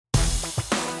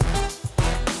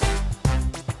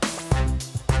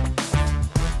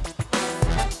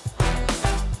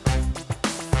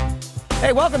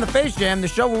Hey, welcome to Face Jam, the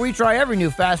show where we try every new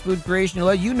fast food creation to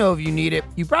let you know if you need it.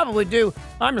 You probably do.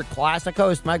 I'm your classic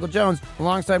host, Michael Jones,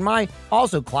 alongside my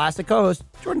also classic host,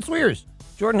 Jordan Swears.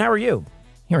 Jordan, how are you?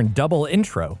 Hearing double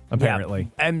intro,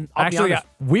 apparently. Yeah, and I'll actually, be honest,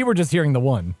 we were just hearing the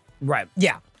one. Right.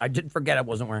 Yeah. I didn't forget I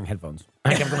wasn't wearing headphones.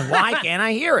 I kept going, why can't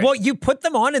I hear it? Well, you put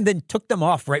them on and then took them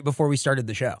off right before we started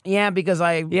the show. Yeah, because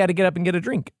He had to get up and get a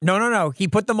drink. No. He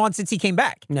put them on since he came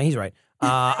back. No, he's right.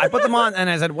 I put them on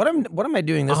and I said, what am I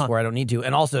doing this for? I don't need to.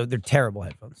 And also, they're terrible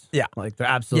headphones. Yeah. Like, they're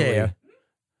absolutely... Yeah.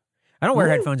 I don't wear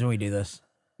headphones when we do this.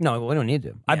 No, we don't need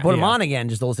to. I put them on again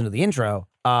just to listen to the intro.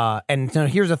 And so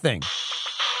here's the thing.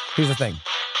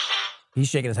 He's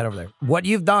shaking his head over there. What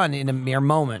you've done in a mere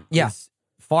moment is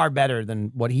far better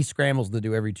than what he scrambles to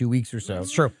do every 2 weeks or so.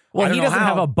 It's true. Well, he doesn't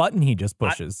have a button he just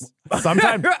pushes.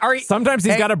 Sometimes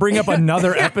he's got to bring up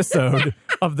another episode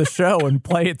of the show and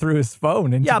play it through his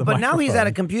phone. Into the but now he's microphone. at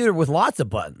a computer with lots of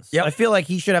buttons. Yep. I feel like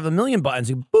he should have a million buttons.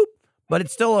 He boop, but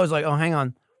it's still always like, oh, hang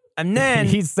on. And then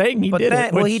he's saying he did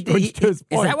it. Which to his Is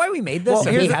point. that why we made this? Well,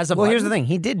 So here's he the- has a well, here's the button? thing.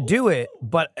 He did do it,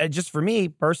 but just for me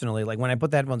personally, like when I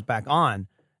put the headphones back on,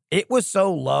 it was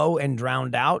so low and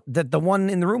drowned out that the one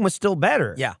in the room was still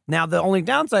better. Yeah. Now, the only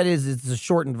downside is it's a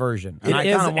shortened version. And I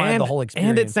kind of wanted the whole experience.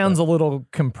 And it sounds a little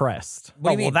compressed. What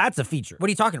do you mean? Well, that's a feature. What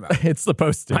are you talking about? It's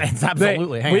supposed to. It's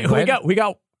absolutely. Hang on, go ahead. We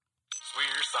got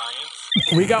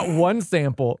we got one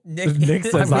sample. Nick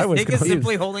says I was Nick is confused.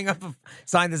 simply holding up a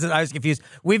sign that says I was confused.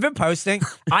 We've been posting.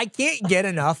 I can't get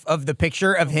enough of the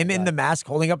picture of him in the mask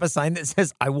holding up a sign that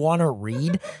says I want to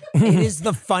read. It is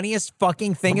the funniest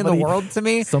fucking thing in the world to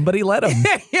me. Somebody let him.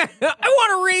 I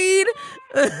want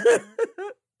to read.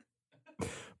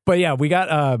 But yeah, we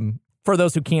got for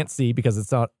those who can't see because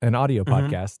it's not an audio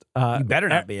podcast. You better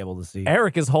not be able to see.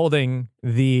 Eric is holding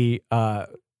the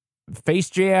Face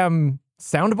Jam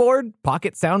soundboard,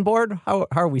 pocket soundboard. How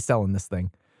are we selling this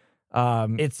thing?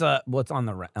 It's it's on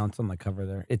the cover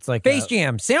there. It's like Face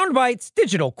Jam, sound bites,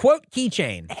 digital quote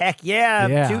keychain. Heck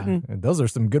yeah, tootin'. Those are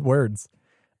some good words.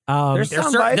 There's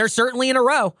sound bites. They're certainly in a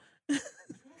row.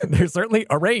 They're certainly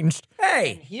arranged.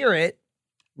 Hey, hear it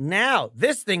now.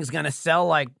 This thing's gonna sell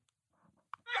like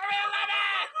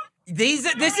This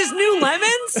is new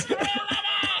lemons.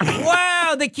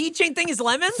 Wow, the keychain thing is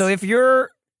lemons. So if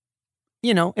you're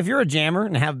a jammer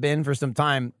and have been for some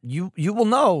time, you will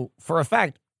know for a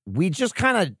fact we just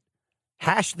kind of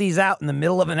hashed these out in the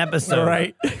middle of an episode,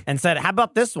 Right. And said, "How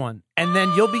about this one?" And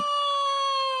then you'll be.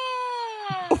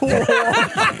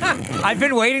 I've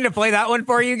been waiting to play that one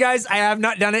for you guys. I have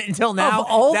not done it until now.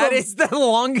 That is the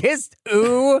longest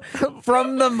ooh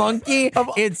from the monkey.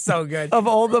 It's so good. Of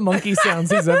all the monkey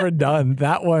sounds he's ever done,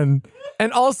 that one.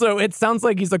 And also, it sounds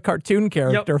like he's a cartoon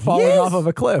character falling off of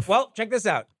a cliff. Well, check this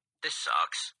out. This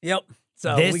sucks. Yep.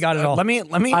 So This- we got it all. Let me.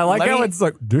 I like how it's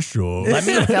like this show. Let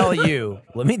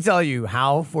me tell you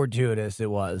how fortuitous it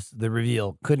was. The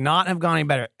reveal could not have gone any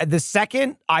better. The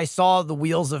second I saw the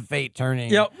wheels of fate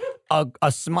turning, Yep.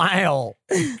 a smile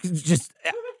just,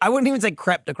 I wouldn't even say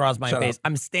crept across my face. up.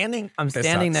 I'm standing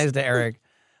sucks. next to Eric.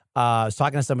 I was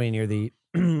talking to somebody near the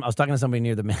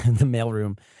the mail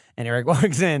room, and Eric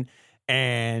walks in,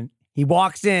 and he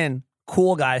walks in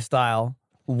cool guy style,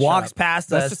 walks past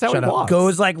That's us, just how he walks.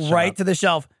 goes like right to the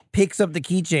shelf, picks up the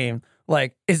keychain,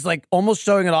 like is like almost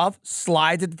showing it off,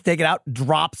 slides it to take it out,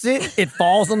 drops it, it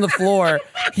falls on the floor.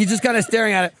 He's just kind of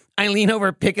staring at it. I lean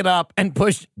over, pick it up, and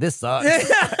push. This sucks.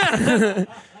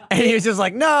 And he was just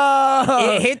like,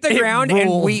 no. It hit the ground, and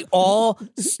ruled. we all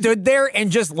stood there and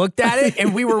just looked at it.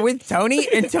 And we were with Tony,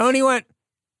 and Tony went,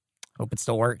 "Hope it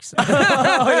still works." oh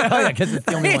yeah, because it's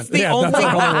the only one. It's the only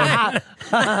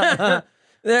one.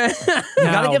 You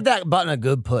gotta give that button a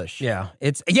good push. Yeah,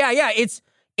 it's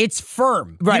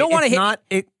firm. Right. You don't want to it's hit. not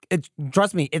it.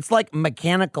 Trust me, it's like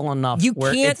mechanical enough. You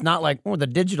where can't- It's not like the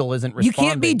digital isn't You responding.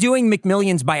 can't be doing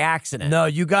McMillions by accident. No,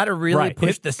 you got to really Right. push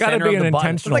It's the gotta center be of an the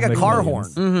button. It's intentional like a car horn.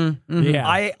 McMillions.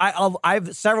 Yeah.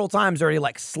 I've several times already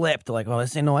like slipped. Like, oh,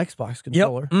 this ain't no Xbox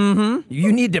controller.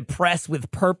 You need to press with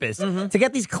purpose to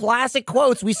get these classic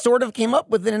quotes. We sort of came up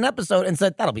with in an episode and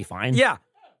said that'll be fine. Yeah.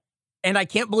 And I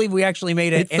can't believe we actually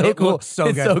made it. It's and so it cool. looks so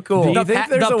It's good. so cool. Do you think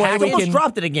there's a way I we almost can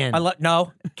dropped it again.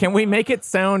 No. Can we make it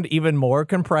sound even more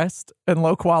compressed and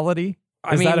low quality?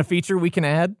 Is mean- that a feeture we can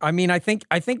add? I mean, I think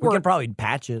we we're can probably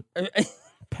patch it.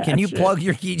 Patch Can you it. plug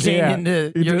your keychain Yeah.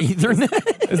 into You your just-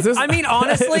 Ethernet? Is this? I mean,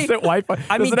 honestly, is it Wi-Fi?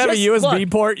 I Does mean, it have a just USB look,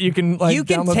 port? You can like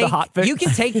download the hotfix. You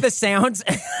can take the sounds.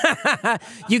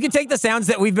 You can take the sounds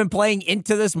that we've been playing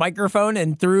into this microphone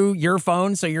and through your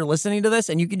phone, so you're listening to this,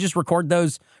 and you can just record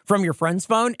those from your friend's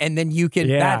phone, and then you can.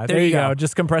 Yeah, there you go.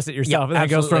 Just compress it yourself, and then it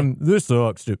goes from this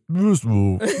sucks to this.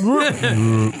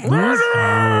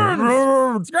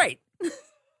 It's great.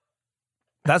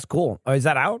 That's cool. Oh, is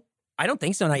that out? I don't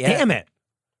think so. Not yet. Damn it.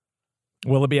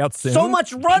 Will it be out soon? So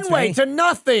much runway to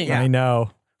nothing. I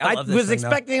know. I I love this was thing,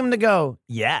 expecting him to go,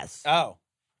 yes. Oh.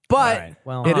 But All right.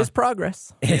 Well, it is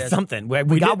progress. It's something.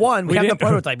 We got did- one. We have the didn't-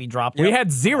 prototype he dropped. We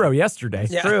had 0 yesterday.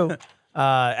 It's true.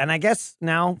 And I guess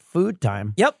now food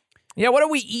time. Yep. Yeah, what are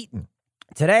we eating?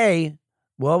 Today,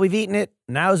 well, we've eaten it.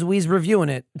 Now Wee's reviewing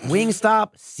it.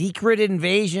 Wingstop Secret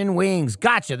Invasion Wings.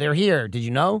 Gotcha. They're here. Did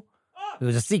you know? It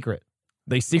was a secret.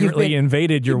 They secretly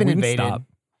invaded your You've been Wingstop. invaded.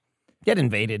 Get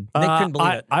invaded. They couldn't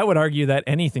believe it. I would argue that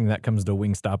anything that comes to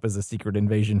Wingstop is a secret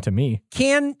invasion to me.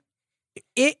 Can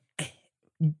it?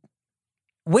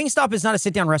 Wingstop is not a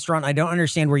sit-down restaurant. I don't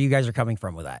understand where you guys are coming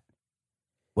from with that.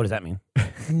 What does that mean?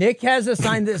 Nick has a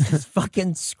sign that says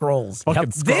fucking scrolls.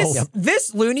 Fucking scrolls.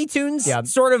 This Looney Tunes Yeah.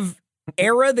 sort of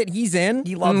era that he's in.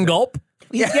 He loves it. Gulp.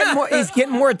 He's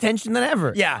getting more attention than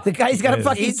ever. Yeah. The guy's got a He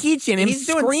fucking is. keychain. He's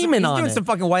screaming on He's doing it. some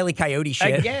fucking Wile E. Coyote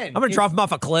shit. Again, I'm gonna drop him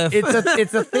off a cliff.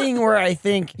 It's a thing where I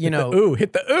think, you know, Ooh,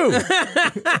 hit the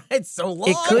ooh. It's so long.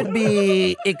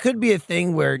 it could be a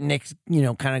thing where Nick's, you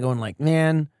know, kind of going like,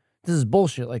 man, this is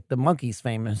bullshit. Like the monkey's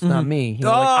famous, not me. You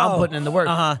know, like, I'm putting in the work.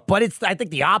 But it's I think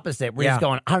the opposite. Where he's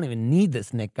going, I don't even need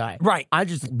this Nick guy. Right. I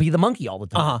just be the monkey all the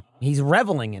time. He's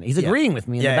reveling in it. He's agreeing with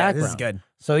me in the background. This is good.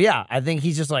 So yeah, I think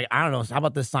he's just like, I don't know. How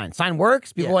about this sign? Sign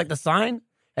works. People like the sign.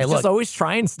 Hey, He's look. just always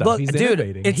trying stuff. Look, He's dude,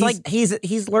 innovating. it's like-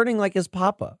 he's learning like his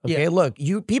papa. Okay, look,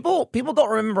 people don't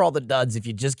remember all the duds if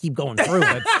you just keep going through.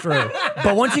 It's true.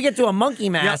 But once you get to a monkey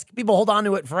mask, people hold on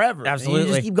to it forever. And Absolutely.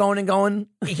 you just keep going and going.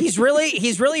 He's really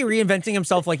reinventing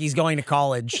himself like he's going to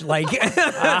college. Like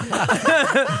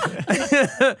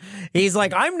he's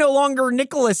like, I'm no longer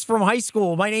Nicholas from high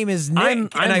school. My name is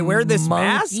Nick, and I wear this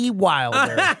mask. Monkey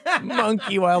Wilder.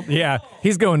 Monkey Wild. Yeah,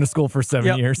 he's going to school for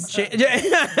 7 years.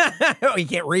 Oh, he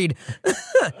can't read.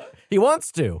 He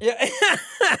wants to.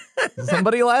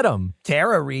 Somebody let him.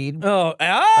 Tara Reid. Oh,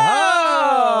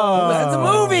 That's a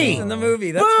movie. It's in the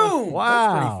movie. That's Boom.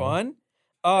 That's pretty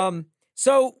fun.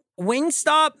 So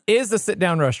Wingstop, Is a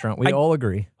sit-down restaurant. We all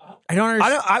agree. I don't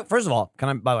understand. First of all,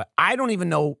 by the way, I don't even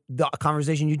know the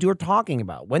conversation you two are talking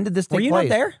about. When did this take Were you place?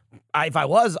 not there? If I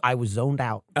was zoned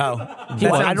out. Oh, He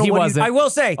wasn't. I will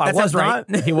say I that was sounds right.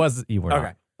 not. He was. You were Okay.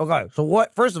 not. Okay, so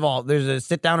what? First of all, there's a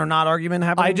sit down or not argument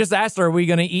happening. I just asked her, are we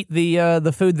going to eat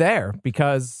the food there?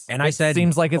 Because And I it said-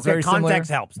 seems like it's Okay, very similar context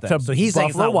helps then. to So he's saying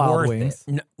it's Buffalo not Wild worth Wings.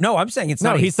 it. No, I'm saying it's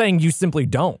No, not. he's saying you simply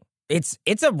don't. It's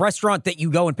a restaurant that you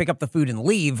go and pick up the food and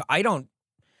leave. I don't.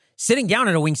 Sitting down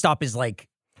at a Wingstop is like.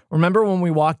 Remember when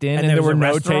we walked in and there there was were a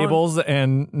no restaurant? tables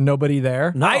and nobody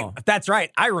there? No. That's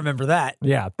right. I remember that.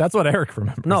 Yeah, that's what Eric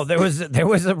remembers. No, there was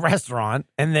a restaurant,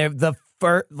 and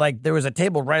there was a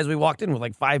table right as we walked in with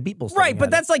like 5 people. Right, sitting but at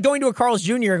it. that's like going to a Carl's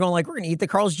Jr. and going like, we're going to eat the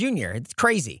Carl's Jr. It's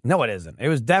crazy. No, it isn't. It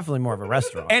was definitely more of a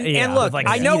restaurant. And Yeah, look, with, like,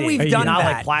 I know seating. we've done not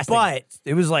that, like plastic, but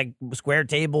it was like square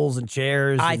tables and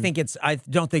chairs. I and-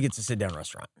 don't think it's a sit down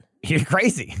restaurant. You're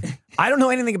crazy. I don't know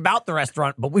anything about the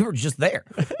restaurant, but we were just there.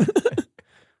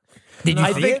 Did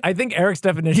you see it? I think Eric's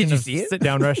definition you of see it?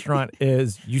 sit-down restaurant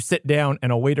is you sit down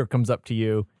and a waiter comes up to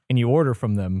you and you order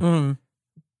from them. Mm-hmm.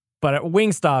 But at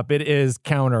Wingstop, it is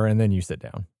counter and then you sit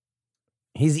down.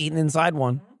 He's eating inside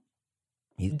one.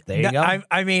 There you go.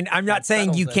 I mean, I'm not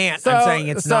saying you can't. So, I'm saying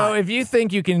it's not. if you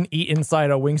think you can eat inside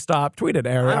a Wingstop, tweet at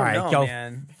Eric. All right,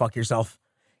 go fuck yourself.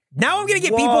 Now I'm going to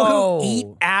get people Whoa. who eat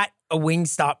at a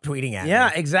Wingstop tweeting at Yeah,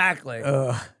 me. exactly.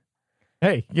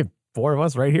 Hey, you have 4 of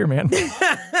us right here, man.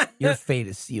 Your fate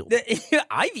is sealed.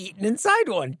 I've eaten inside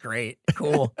one. Great.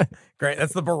 Cool. Great.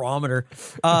 That's the barometer.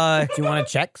 Do you want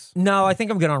to checks? No, I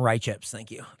think I'm good on rye chips. Thank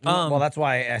you. Well, that's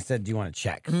why I said, do you want to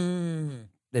check?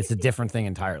 It's a different thing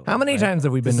entirely. How many right? times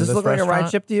have we been Does to this this look like a restaurant?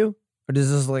 ride chip to you? Or does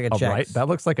this look like a Oh, check? right. That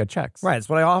looks like a Chex. Right, that's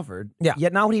what I offered. Yeah.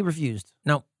 Yet now he refused.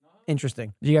 No.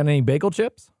 Interesting. Do you got any bagel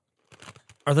chips?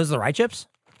 Are those the rye chips?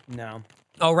 No.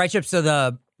 Oh, rye chips are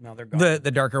the No, they're gone.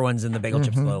 the darker ones, and the bagel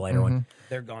chips are the lighter one.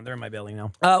 They're gone. They're in my belly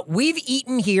now. We've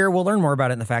eaten here. We'll learn more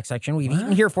about it in the fact section. We've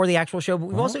eaten here for the actual show, but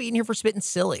we've also eaten here for Spittin'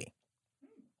 Silly.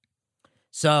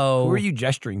 So Who are you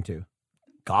gesturing to?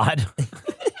 God.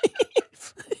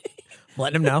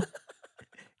 letting him know.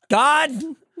 God,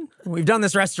 we've done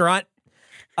this restaurant.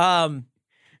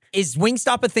 Is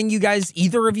Wingstop a thing you guys,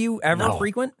 either of you, ever No.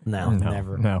 frequent? No,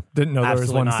 never. No. Didn't know there was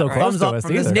Absolutely one not. so All right. close Thumbs to up us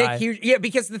from this either. guy. Nick,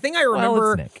 because the thing I Well,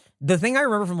 remember, it's Nick. the thing I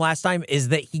remember from last time is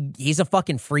that he's a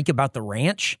fucking freak about the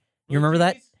ranch. You remember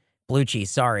that? Blue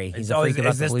cheese. Sorry, he's a freak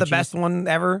about is this blue the cheese. best one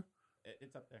ever?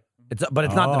 It's up there. But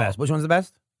it's not the Oh. best. Which one's the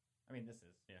best? I mean, this is.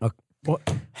 Yeah.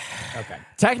 Okay.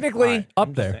 Technically,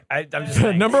 up there. I'm just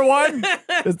saying. Number 1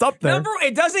 is up there.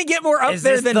 It doesn't get more up Is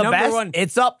there this than the number best? one.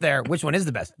 It's up there. Which one is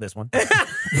the best? This one.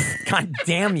 God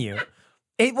damn you.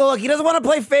 Well, look, he doesn't want to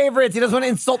play favorites. He doesn't want to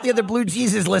insult the other blue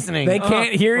cheeses listening. They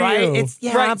can't hear right? you. It's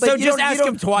Right, but so you just don't- you ask don't-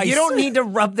 him twice. You don't need to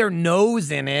rub their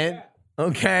nose in it.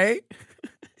 Okay.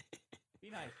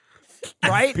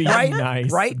 Right? Be right?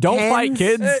 nice. Right? Don't Ken's? fight,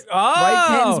 kids. Right?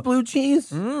 Ken's Oh. blue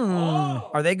cheese?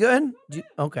 Are they good?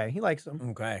 Okay, he likes them.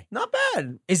 Okay. Not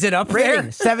bad. Is it up there?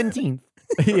 Rating 17th.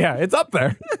 Yeah, it's up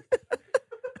there.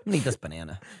 I'm eat this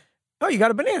banana. Oh, you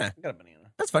got a banana. I got a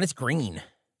banana. That's fun. It's green.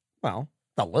 Well,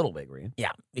 it's a little bit green.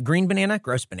 Yeah. A green banana,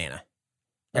 gross banana.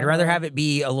 I'd rather have it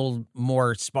be a little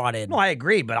more spotted. No, I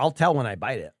agree, but I'll tell when I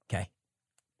bite it. Okay.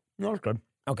 No, it's good.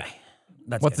 Okay.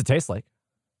 That's What's good. it taste like?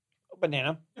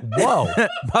 Banana. Whoa.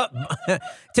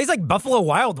 Tastes like Buffalo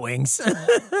Wild Wings.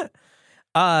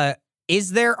 Are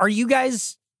you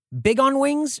guys big on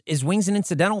wings? Is wings an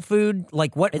incidental food?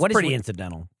 Like what? It's what is pretty wi-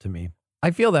 incidental to me.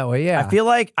 I feel that way, yeah.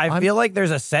 I feel like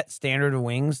there's a set standard of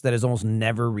wings that is almost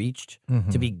never reached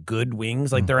to be good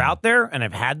wings. Like they're out there and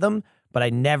I've had them, but I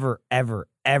never, ever,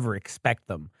 ever expect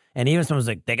them. And even if someone's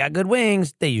like, they got good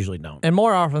wings, they usually don't. And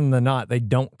more often than not, they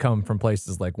don't come from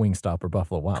places like Wingstop or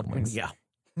Buffalo Wild Wings. Yeah.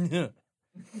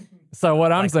 So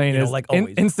what I'm saying you know, is like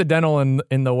always. incidental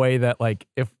in the way that, like,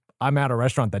 if I'm at a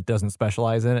restaurant that doesn't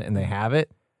specialize in it and they have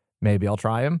it, maybe I'll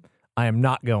try them. I am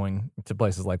not going to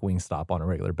places like Wingstop on a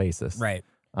regular basis. Right.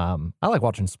 I like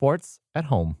watching sports at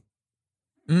home.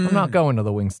 I'm not going to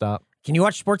the Wingstop. Can you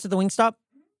watch sports at the Wingstop?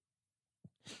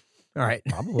 All right.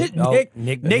 Probably.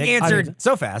 Nick answered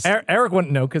so fast. Eric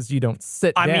wouldn't know because you don't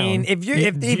sit I down. mean, if you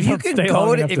don't can stay go long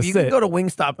to enough if to you sit. can go to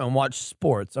Wingstop and watch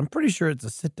sports, I'm pretty sure it's a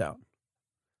sit down.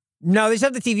 No, they just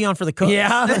have the TV on for the cooks.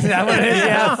 Yeah, is that what it is?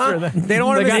 Yeah, for the- They don't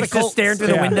want the to guy be just staring through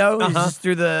the Yeah. window. He's Uh-huh. just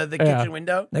through the Yeah. kitchen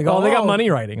window. They go, they got "Oh."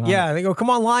 money writing on it. Yeah, they go, come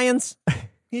on, Lions.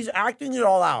 He's acting it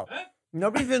all out.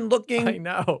 Nobody's been looking, I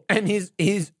know. and he's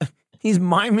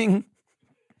miming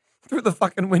through the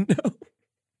fucking window.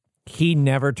 He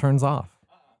never turns off.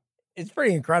 It's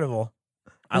pretty incredible.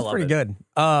 I It's love pretty it. good.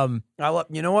 I love.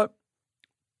 You know what?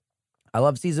 I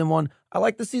love season 1. I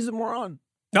like the season we're on.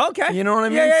 Okay. You know what I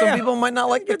mean? Yeah, yeah, Some yeah. people might not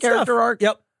like the Good character stuff. arc.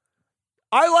 Yep.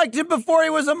 I liked him before he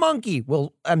was a monkey.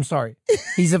 Well, I'm sorry.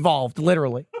 He's evolved,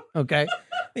 literally. Okay.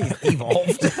 He's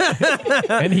evolved.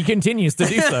 And he continues to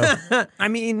do so. I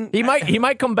mean, He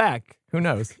might come back. Who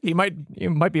knows? It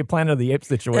might be a Planet of the Apes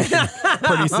situation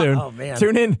pretty soon. Oh, man.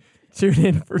 Tune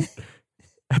in for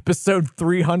episode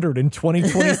 300 in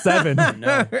 2027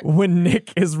 when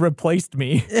Nick has replaced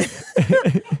me.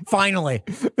 Finally,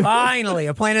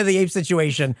 a Planet of the Apes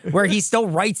situation where he still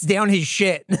writes down his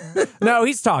shit. No,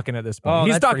 he's talking at this point. Oh,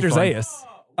 He's that's pretty Dr. fun.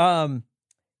 Zaius.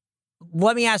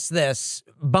 Let me ask this: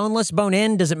 boneless, bone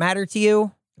in? Does it matter to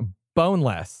you?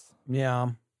 Boneless. yeah.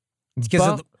 Because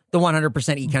of the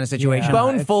 100% eat kind of situation. Yeah.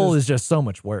 Bone it's full just- is just so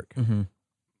much work.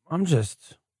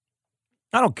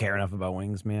 I don't care enough about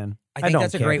wings, man. I think don't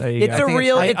that's a care. great. There you It's go. a I think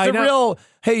real. it's- It's I a know. real.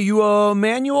 Hey, you a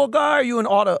manual guy? Or are you an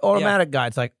automatic guy?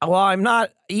 It's like, well, I'm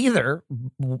not either.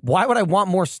 Why would I want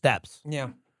more steps? Yeah.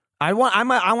 I want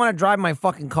to drive my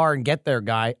fucking car and get there,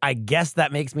 guy. I guess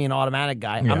that makes me an automatic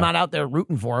guy. Yeah. I'm not out there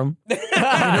rooting for him. You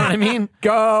know what I mean?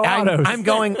 Go autos. I'm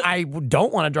going. I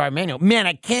don't want to drive manual. Man,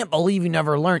 I can't believe you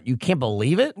never learned. You can't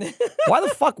believe it. Why the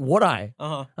fuck would I?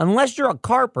 Uh-huh. Unless you're a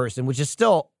car person, which is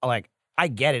still like, I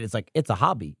get it. It's like, it's a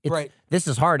hobby. It's, Right. This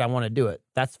is hard. I want to do it.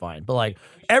 That's fine. But like,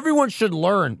 everyone should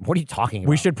learn. What are you talking about?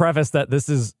 We should preface that this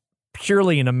is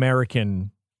purely an American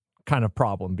kind of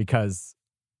problem because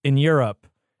in Europe,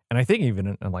 and I think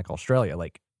even in like Australia,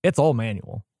 like it's all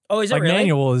manual. Oh, is it Like really?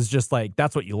 manual is just like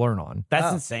that's what you learn on. That's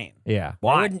Oh. insane. Yeah.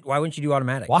 Why wouldn't you do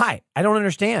automatic? Why? I don't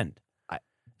understand.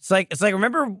 It's like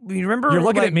remember You're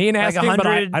looking at me and asking, but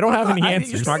I don't have any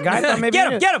answers. You're a smart guy. I thought maybe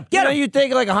Get him, get him, get him. You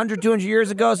think like 100, 200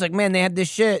 years ago, it's like, man, they had this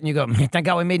shit, and you go, man, thank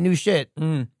God we made new shit.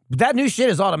 But that new shit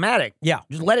is automatic. Yeah.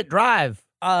 Just let it drive.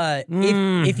 If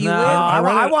you No, live,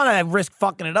 I want to risk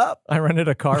fucking it up. I rented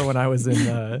a car when I was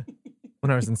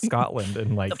in Scotland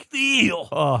and like Feel.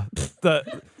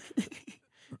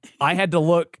 I had to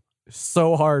look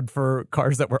so hard for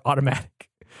cars that were automatic.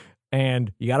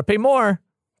 And you got to pay more,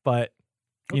 but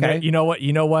Okay. you know what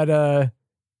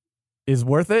is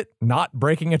worth it? Not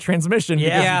breaking a transmission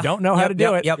because Yeah. you don't know how to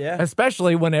do it. Yep. Yeah.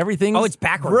 Especially when everything's Oh, it's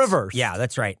backwards. reverse. Yeah,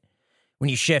 that's right. When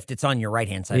you shift, it's on your right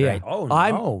hand side, Yeah. right? Oh,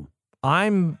 I'm- no.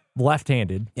 I'm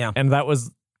left-handed. Yeah. And that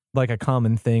was like a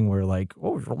common thing where like,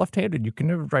 oh, if you're left-handed, you can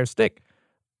never drive stick.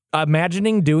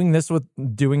 Imagining doing this with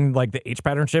doing like the H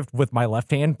pattern shift with my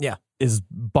left hand is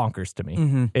bonkers to me.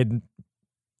 Mm-hmm.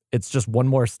 It's just one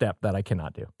more step that I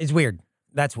cannot do. It's weird.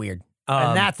 That's weird.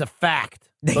 And that's a fact.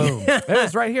 Boom.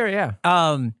 It's right here, yeah.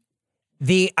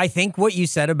 I think what you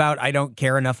said about I don't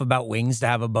care enough about wings to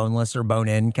have a boneless or bone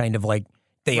in kind of like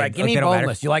Right, give me they don't matter.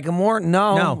 boneless. You like them more?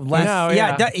 No. No. Less. No,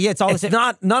 Yeah, yeah. it's all the It's same.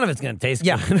 not, none of it's going to taste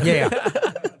Yeah, good. yeah.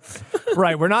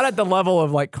 Right. We're not at the level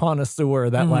of like connoisseur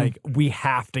that like we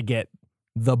have to get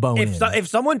the bone in. If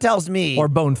someone tells me, or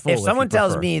bone full. if someone you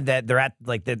tells prefer. me that they're at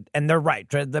like and they're right,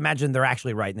 imagine they're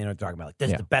actually right and they know what they're talking about. Like,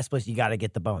 this is the best place you got to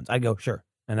get the bones. I'd go, sure.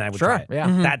 And I would Sure, try it.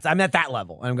 yeah. I'm at that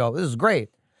level. And I go, this is great.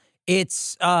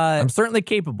 It's I'm certainly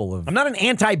capable of. I'm not an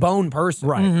anti-bone person.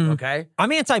 Right. Okay.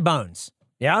 I'm anti-bones.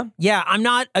 Yeah. Yeah, I'm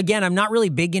not really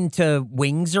big into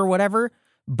wings or whatever,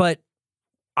 but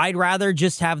I'd rather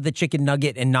just have the chicken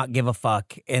nugget and not give a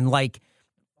fuck. And like,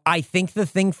 I think the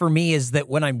thing for me is that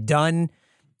when I'm done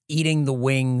eating the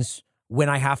wings, when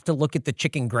I have to look at the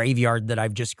chicken graveyard that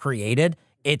I've just created,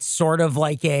 it's sort of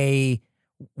like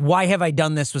why have I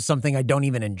done this with something I don't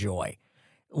even enjoy?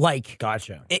 Like,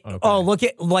 Gotcha. oh, look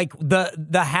at like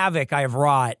the havoc I have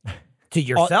wrought. To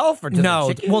yourself or to No,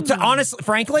 the chicken? well,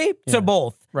 frankly, to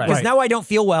both. Right. Because Right. now I don't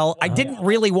feel well. I didn't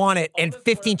really want it, and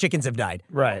 15 chickens have died.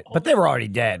 Right. But they were already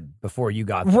dead before you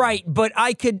got them. Right, but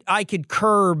I could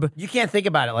curb. You can't think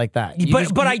about it like that.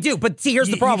 But I do. But see, here's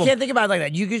the problem. You can't think about it like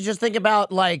that. You could just think about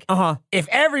like, if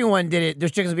everyone did it,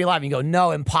 those chickens would be alive. And you go,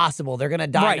 no, impossible. They're gonna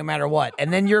die Right. no matter what.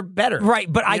 And then you're better. Right,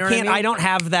 but You I know what can't. mean? I don't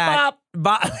have that.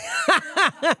 Bop.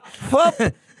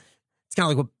 It's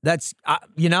kind of like that's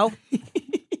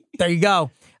there you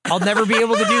go. I'll never be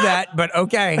able to do that, but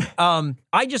okay.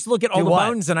 I just look at all Do the what?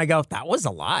 bones and I go, that was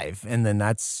alive, and then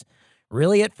that's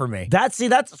really it for me. That's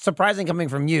surprising coming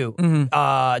from you,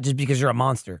 just because you're a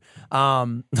monster.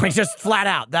 Like just flat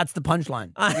out, that's the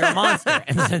punchline. You're a monster,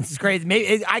 and it's crazy.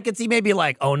 Maybe I could see maybe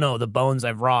like, oh no, the bones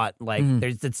I've wrought. Like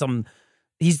there's some.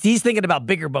 He's thinking about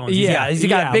bigger bones. Yeah, he's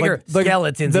got bigger like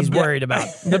skeletons. He's worried about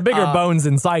the bigger bones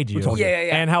inside you. Yeah.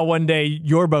 And how one day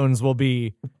your bones will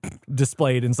be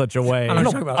displayed in such a way. I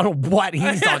don't know what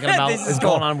he's talking about. This is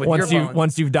going on with once your bones.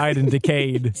 once you've died and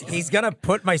decayed. He's gonna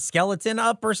put my skeleton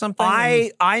up or something.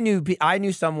 I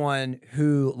knew someone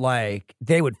who like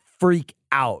they would freak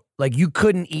out. Like you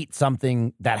couldn't eat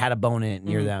something that had a bone in it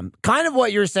near them. Kind of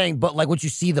what you're saying, but like what you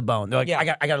see the bone. They're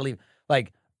like, I got to leave.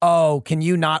 Like, oh, can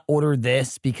you not order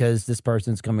this because this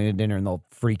person's coming to dinner, and they'll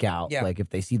freak out. Yeah. Like if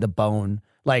they see the bone,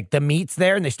 like the meat's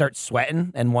there and they start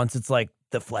sweating, and once it's like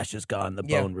the flesh is gone, the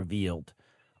bone revealed.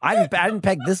 I didn't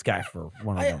peg this guy for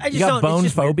one of them. I You got bone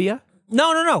phobia?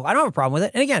 No. I don't have a problem with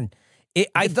it. And again, I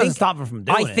It doesn't think stop him from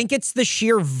doing I it. think it's the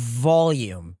sheer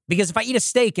volume. Because if I eat a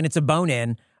steak and it's a bone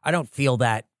in, I don't feel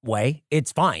that way.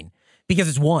 It's fine because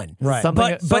it's one. Right.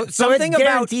 Something- But So something it about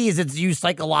guarantees it's you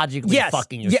psychologically Yes.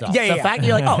 fucking Yeah, yourself. yeah, The yeah. fact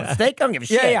you're like, oh, steak, I don't give a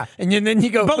shit. Yeah. And then you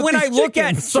go, But when I these look at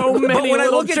chickens- so many but when I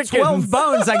little look at chickens. 12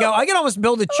 bones, I go, I can almost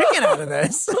build a chicken out of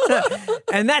this.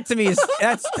 And that to me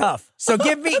that's tough. So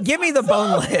give me the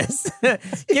boneless.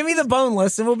 Give me the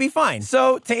boneless and we'll be fine.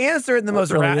 So to answer it in the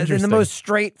most really in the interesting. most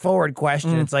straightforward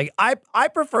question, it's like I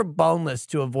prefer boneless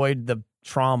to avoid the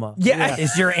trauma. Yeah.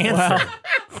 is your answer,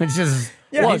 which is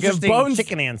an Look, if interesting bones-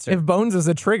 chicken answer. If bones is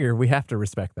a trigger, we have to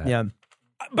respect that. Yeah.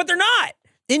 But they're not.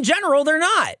 In general, they're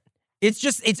not. It's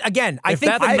again, I If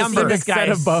think that's the a number specific set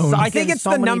of bones. I think it's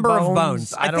so the many number of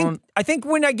bones, bones. I I think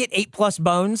when I get 8+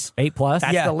 bones, 8+.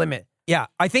 That's the limit. yeah.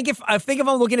 I think if I'm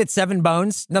looking at 7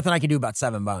 bones, nothing I can do about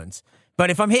 7 bones. But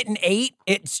if I'm hitting 8,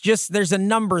 it's just there's a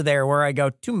number there where I go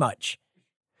too much.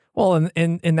 Well,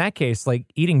 in that case, like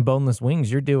eating boneless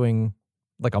wings, you're doing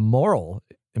like a moral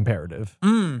imperative.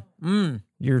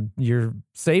 You're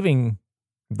saving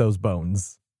those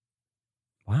bones.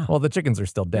 Wow. Well, the chickens are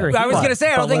still dead. You're a I was But- gonna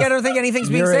say I don't think anything's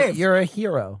being saved. You're a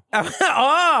hero.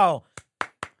 Oh,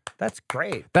 That's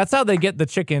great. That's how they get the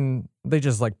chicken. They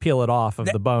just like peel it off of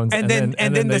the bones, and then they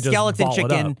the just skeleton ball it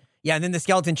chicken. up. Yeah, and then the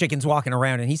skeleton chicken's walking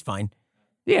around and he's fine.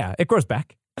 Yeah, it grows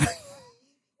back.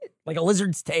 Like a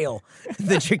lizard's tail.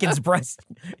 The chicken's breast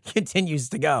continues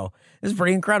to go. This is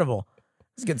pretty incredible.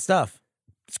 It's good stuff.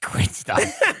 It's great stuff.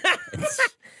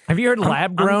 Have you heard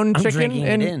lab grown I'm chicken? drinking it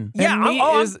and, in. and Yeah, meat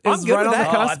I'm is good right with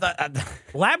on the that.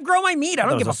 cusp. Lab grow my meat. I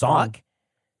don't That give a was a song. fuck.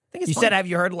 I think it's You fun. said, "Have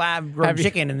you heard lab grown Have you-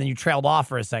 chicken?" And then you trailed off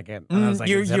for a second. And I was like,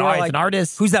 you "Is it were it's like, an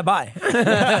artist?" Who's that by? Is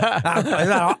that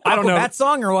I don't know. that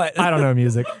song or what? I don't know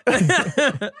music.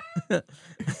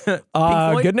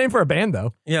 Floyd? Good name for a band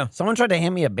though. Yeah. Someone tried to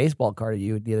hand me a baseball card of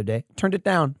you the other day. Turned it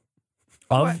down.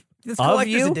 Of This Of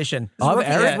collector's you? edition. This Of rookie,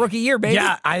 Eric? rookie year, baby.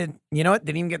 Yeah, you know what?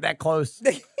 Didn't even get that close.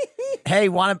 Hey,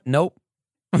 want to? Nope.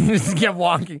 Just kept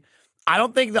walking. I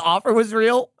don't think the offer was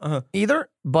real either,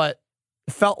 but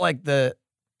it felt like the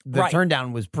Right. turn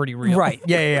down was pretty real. Right.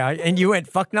 Yeah. And you went,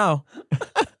 fuck no.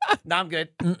 No, I'm good.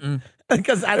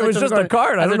 Because It was just a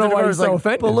card. I don't know why you're so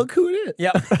offended. Well, look who it is.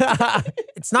 Yeah.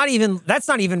 It's not even. That's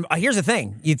not even. Here's the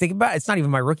thing. You think about it, it's not even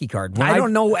my rookie card. I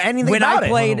don't know anything when about I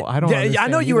played, I don't I know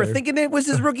understand you were either. thinking it was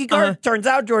his rookie card. Turns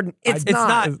out, Jordan, it's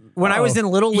not. When I was in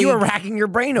Little League, You were racking your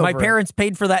brain over my it. parents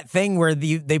paid for that thing where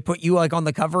they put you like on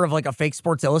the cover of like a fake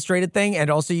Sports Illustrated thing, and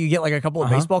also you get like a couple of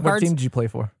baseball What cards. team did you play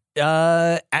for?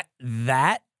 At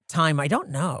that time, I don't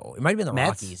know. It might have been the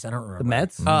Mets? Rockies. I don't remember. The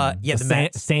Mets? Yeah, the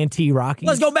Mets. Santee Rockies.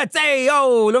 Let's go Mets! Hey,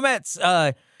 yo, the Mets.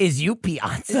 Is you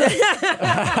Piazza?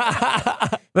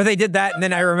 But they did that, and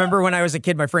then I remember when I was a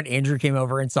kid, my friend Andrew came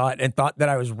over and saw it and thought that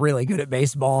I was really good at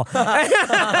baseball. Is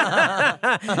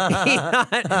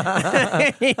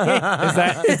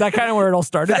that kind of where it all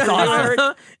started? That's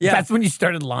awesome. Yeah. That's when you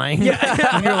started lying. Yeah.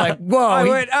 And you're like, whoa, I he,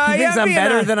 went, he thinks yeah, I'm being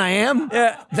better a- than I am?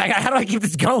 Yeah. He's like, how do I keep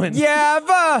this going? Yeah,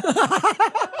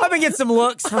 I've been getting some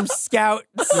looks from scouts.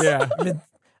 Yeah.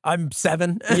 I'm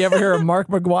 7. You ever hear of Mark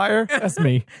McGuire? That's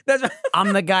me. That's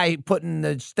I'm the guy putting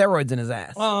the steroids in his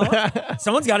ass.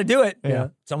 someone's got to do it. Yeah.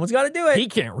 Someone's got to do it. He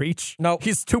can't reach. No.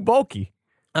 He's too bulky.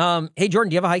 Hey Jordan,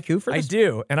 do you have a haiku for I this?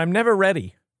 do, and I'm never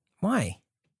ready. Why?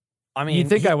 I mean, You'd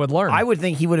think I would learn. I would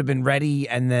think he would have been ready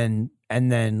and then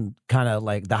kind of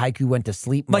like the haiku went to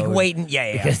sleep Like mode waiting.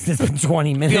 Yeah. because it's been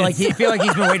 20 I minutes. feel like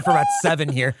he's been waiting for about 7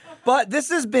 here. But this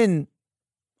has been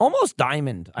almost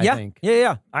diamond, I think.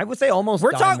 Yeah. I would say almost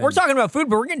We're diamond. talking about food,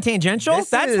 but we're getting tangential. This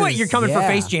That's what is- you're coming for yeah.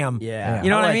 Face Jam. Yeah. You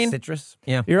know what I like mean? Citrus.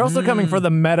 Yeah. You're also coming for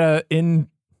the meta in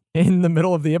the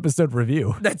middle of the episode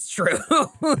review. That's true.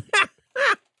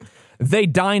 They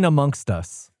dine amongst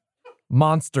us.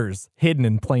 Monsters hidden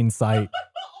in plain sight.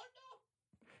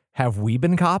 Have we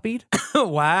been copied?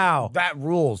 Wow. That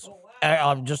rules.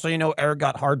 Just so you know, Eric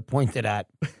got hard pointed at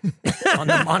on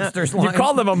the monsters line. You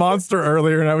called them a monster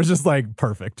earlier, and I was just like,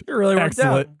 perfect. It really worked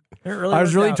Excellent. out. It really I was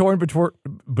worked really out. torn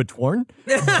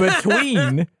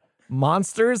between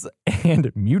monsters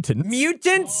and mutants.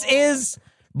 Mutants is,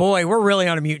 boy, we're really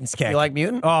on a mutants kick. You like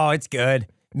mutant? Oh, it's good.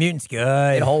 Mutants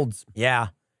good. It holds. Yeah,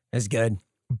 it's good.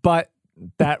 But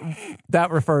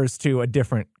that refers to a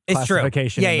different It's true.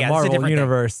 classification Yeah, in yeah, the it's a Marvel different thing.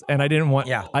 universe, and I didn't want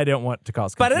to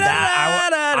cause confusion. I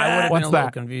would have What's been a little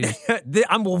that? confused.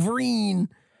 I'm Wolverine.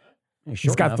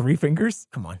 He's got 3 fingers.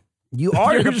 Come on. You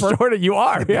are You're the short. You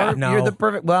are. Yeah. No. You're the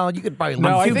perfect. Well, you could probably. No,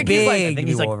 I'm I too think he's like- big. I think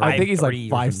he's like 5'3" or something.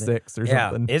 5'6" or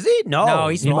Yeah. something. Is he? No,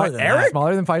 he's He smaller might- than Eric?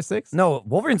 Smaller than 5'6"? No,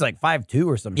 Wolverine's like 5'2"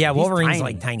 or something. Yeah, He's Wolverine's tiny.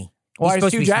 like tiny. Why He's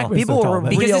is supposed to Hugh be small. Jackman People so tall? were- then?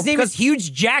 Because Real- his name is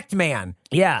Huge Jacked Man.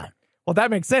 Yeah. Well,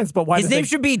 that makes sense, but why His did name they,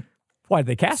 should be why did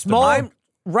they cast small. him?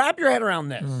 Wrap your head around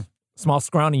this. Small,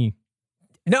 scrawny.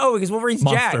 No, because Wolverine's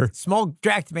Monster. jacked. Small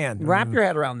jacked man. Wrap your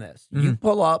head around this. You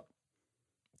pull up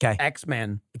Okay.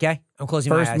 X-Men Okay. I'm closing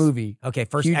my first eyes. movie. Okay,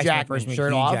 first Hugh X-Men, Jackman, first movie,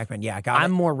 shirt Hugh off. Jackman. Yeah, got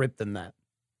I'm it. more ripped than that.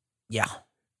 Yeah. What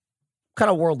kind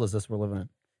of world is this we're living in?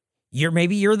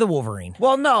 Maybe you're the Wolverine.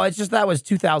 Well, no, it's just that was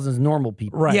 2000s normal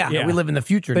people. Right. Yeah. We live in the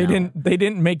future They now.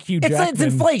 didn't make Hugh Jackman. It's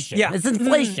inflation. Yeah. It's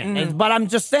inflation. But I'm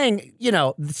just saying,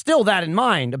 still that in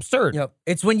mind, absurd. Yep.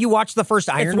 It's when you watch the first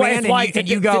Iron why- Man it's why and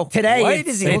you go, today why it's-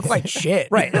 does he look it's- like shit?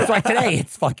 Right. That's why today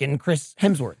it's fucking Chris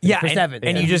Hemsworth. Yeah, Chris and, Evans.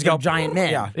 and you just go, giant man.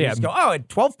 Yeah. You Yeah. just go, oh, a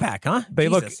 12-pack, huh? They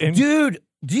look Jesus. in, Dude,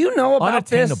 do you know about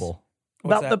this? unattainable.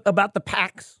 What's About the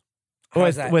packs?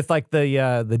 How's that? With like the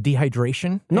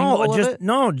dehydration. No, angle of just it?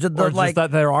 no, just the, Or just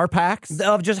that there are packs.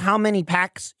 of just how many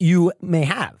packs you may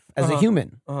have as a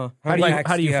human. Uh-huh.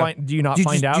 How do you find? Do you not You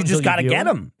find just, out? you just until got to do get it?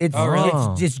 them. It's Oh,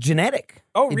 really? it's genetic.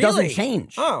 Oh, It really? doesn't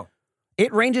change. Oh.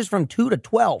 It ranges from 2 to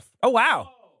 12. Oh, wow.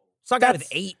 So I got with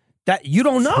That's 8. That you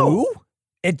don't know.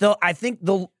 Two? I think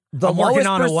the I'm working lowest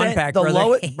on a percent, one-pack, the brother.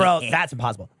 lowest, bro. That's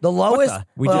impossible. The lowest. the?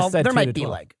 We just well, said there 2 might to be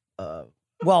 12.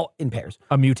 like, in pairs.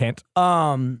 A mutant.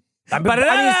 I mean,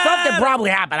 stuff that probably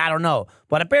happened. I don't know,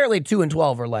 but apparently 2 and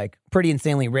 12 are like pretty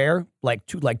insanely rare, like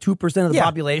 2% of the Yeah.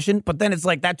 population. But then it's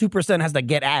like that 2% has to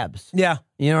get abs. Yeah.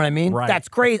 You know what I mean? Right. That's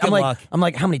crazy. Good luck. I'm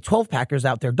like, how many 12 packers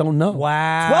out there don't know?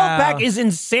 Wow. 12-pack is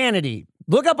insanity.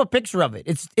 Look up a picture of it.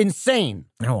 It's insane.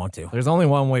 I don't want to. There's only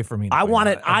one way for me. To I find want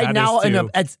out, it. and I that now,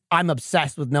 is to- I'm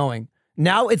obsessed with knowing.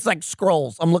 Now it's like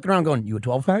scrolls. I'm looking around going, you a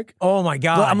 12-pack? Oh, my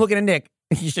God. I'm looking at Nick.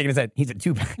 He's shaking his head. He's a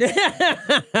 2-pack.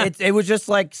 It was just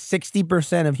like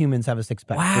 60% of humans have a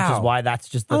 6-pack, which Wow. is why that's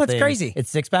just the Oh, that's thing. crazy.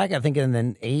 It's 6-pack, I think, and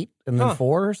then 8, and then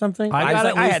 4 or something. I got was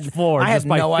at like- least 4 I had just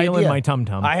by no feeling idea. my tum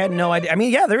tum. I had no idea. I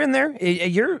mean, yeah, they're in there.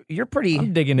 You're pretty.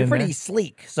 I'm digging you're in pretty there.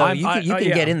 sleek, so you can yeah.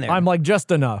 get in there. I'm like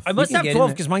just enough. I must can have get in 12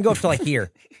 there. because mine go up to like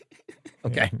here.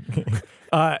 okay.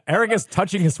 Eric is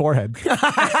touching his forehead.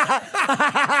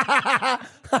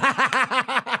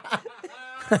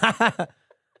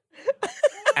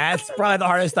 That's probably the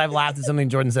hardest I've laughed at something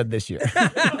Jordan said this year.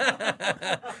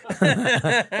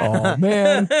 Oh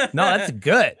man, No, that's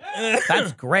good.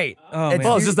 That's great. Oh,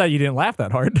 Well, it's just that you didn't laugh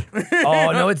that hard.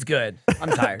 Oh no, it's good. I'm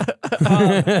tired.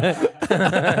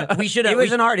 we should. It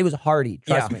wasn't hard. It was hearty.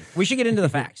 Trust me. We should get into the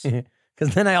facts.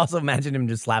 Because then I also imagine him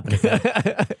just slapping his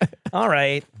head. All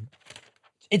right.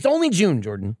 It's only June,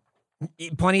 Jordan.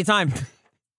 Plenty of time.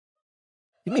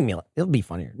 You make me laugh. It'll be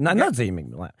funnier. Not say you make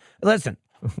me laugh. Listen.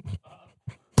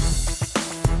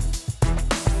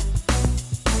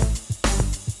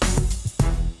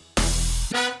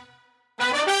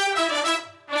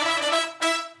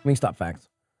 Wingstop facts.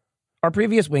 Our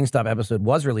previous Wingstop episode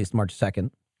was released March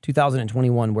 2nd,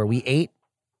 2021, where we ate,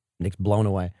 Nick's blown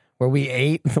away, where we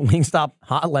ate the Wingstop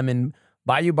Hot Lemon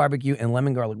Bayou Barbecue and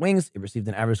Lemon Garlic Wings. It received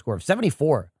an average score of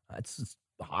 74. That's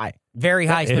high. Very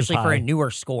high, That is especially for a high.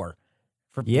 newer score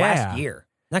from Yeah. last year.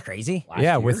 Isn't that crazy? Last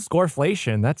yeah, year? with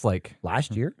scoreflation, that's like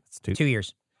Last year? it's 2 2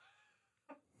 years.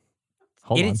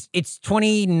 Hold on. It's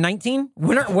 2019.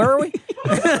 Where are we?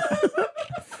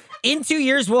 In 2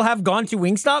 years, we'll have gone to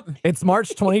Wingstop. It's March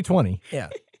 2020. Yeah.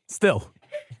 Still.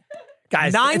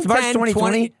 Guys, 9, it's March 10,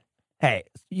 2020. 20. Hey,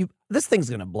 this thing's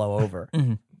going to blow over.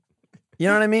 Mhm. You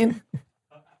know what I mean?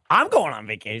 I'm going on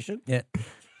vacation. Yeah.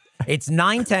 It's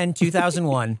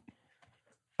 9/10/2001.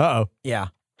 Uh-oh. Yeah.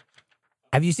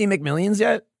 Have you seen McMillions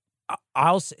yet?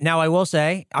 Now I will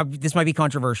say this might be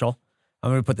controversial.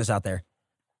 I'm going to put this out there.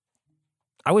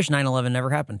 I wish 9/11 never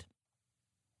happened.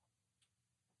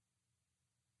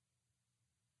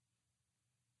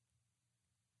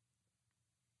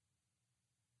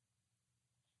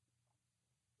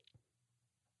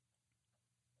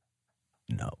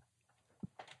 No.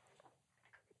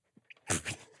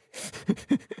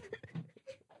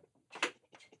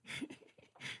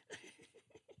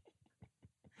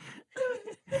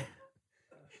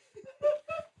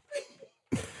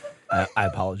 I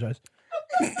apologize.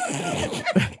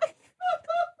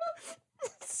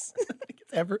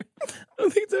 I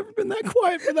don't think it's ever been that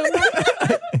quiet for that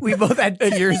long. We both had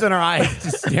tears in our eyes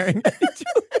just staring at each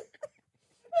other.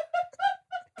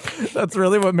 That's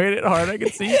really what made it hard. I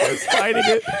could see you guys fighting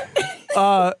it.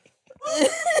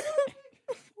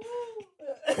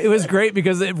 It was great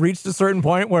because it reached a certain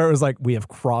point where it was like, we have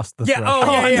crossed the threshold.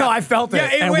 Oh, no, I felt it.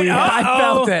 Yeah, it And went, I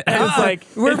felt it. And it's like,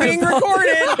 We're being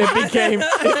recorded.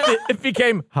 it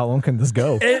became, how long can this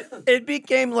go? It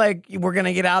became like we're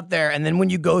gonna get out there, and then when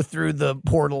you go through the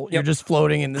portal, you're just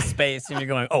floating in the space, and you're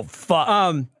going, "Oh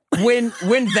fuck!" When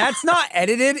that's not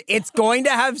edited, it's going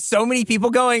to have so many people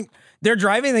going. They're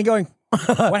driving and they're going,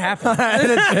 what happened?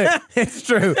 It's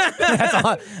true.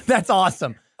 That's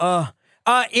awesome.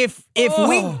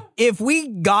 If we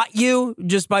got you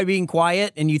just by being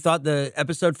quiet and you thought the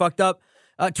episode fucked up,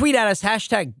 tweet at us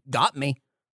 #GotMe.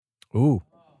 Ooh.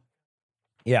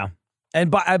 Yeah,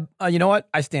 and you know what?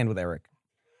 I stand with Eric.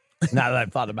 Now that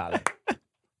I've thought about it,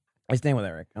 I stand with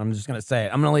Eric. I'm just gonna say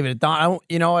it. I'm gonna leave it at Don.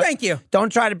 You know what? Thank you.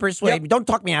 Don't try to persuade me. Don't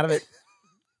talk me out of it.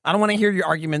 I don't want to hear your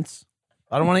arguments.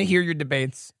 I don't want to hear your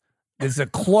debates. This is a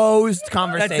closed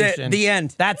conversation. That's it. The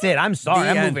end. That's it. I'm sorry. The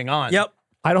I'm end. moving on. Yep.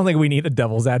 I don't think we need a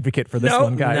devil's advocate for this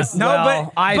one, guys. No,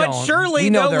 Well, I but don't. surely We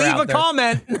know they'll they're leave out a there.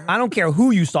 comment. I don't care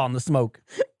who you saw in the smoke.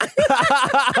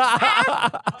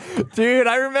 Dude,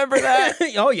 I remember that.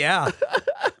 Oh, yeah.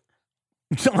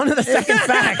 On to the second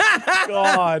fact.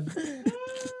 God.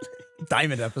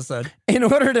 Diamond episode. In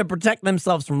order to protect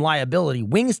themselves from liability,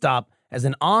 Wingstop has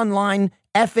an online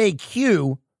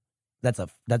FAQ. That's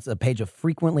a page of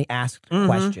frequently asked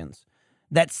questions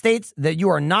that states that you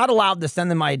are not allowed to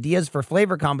send them ideas for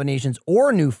flavor combinations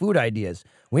or new food ideas.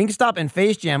 Wingstop and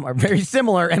Face Jam are very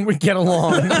similar and would get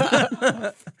along.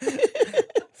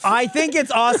 I think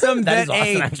it's awesome That that,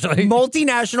 is awesome, a actually.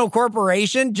 multinational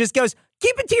corporation just goes,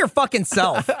 keep it to your fucking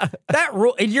self. That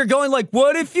rule, and you're going like,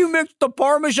 what if you mix the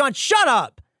Parmesan? Shut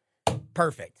up.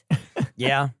 Perfect.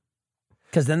 Yeah.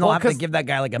 Because then they'll Well, have to 'cause give that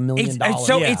guy like $1 million.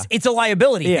 It's a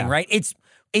liability Yeah. thing, right? It's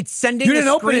sending You didn't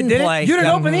a open it, did screenplay. it? You didn't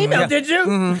Yeah. open the email, Yeah. did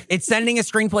you? It's sending a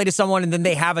screenplay to someone, and then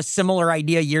they have a similar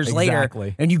idea years later,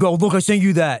 Exactly. and you go, look, I sent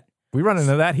you that. We run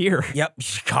into that here. Yep.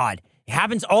 God, it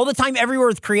happens all the time everywhere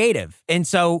with creative, and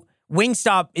so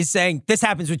Wingstop is saying this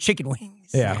happens with chicken wings.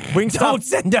 Yeah. Wingstop, Don't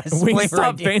send us flavor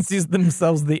Wingstop ideas. fancies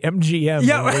themselves the MGM.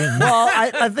 Yeah. of wings. Well,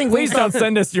 I think Please don't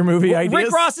send us your movie ideas.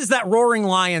 Rick Ross is that roaring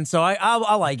lion, so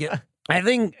I like it. I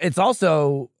think it's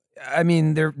also, I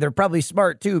mean, they're probably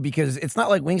smart too, because it's not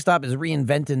like Wingstop is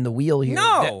reinventing the wheel here.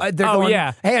 No. They're Oh, going,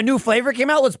 yeah. hey, a new flavor came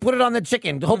out. Let's put it on the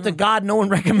chicken. Hope to God no one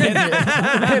recommended it.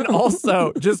 And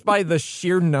also, just by the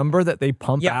sheer number that they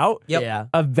pump Yep. out, Yep. Yeah.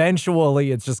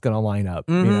 eventually it's just going to line up.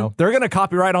 You know, they're going to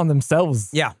copyright on themselves.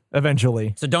 Yeah.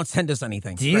 Eventually. So don't send us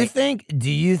anything. Do you think,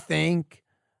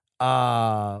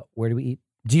 where do we eat?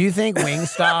 Do you think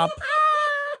Wingstop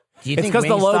Do you It's think because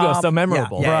the logo's Wingstop- so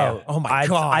memorable. Yeah. Bro, Oh my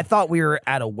God. I thought we were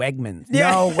at a Wegmans.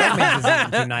 Yeah. No, Wegmans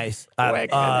isn't too nice.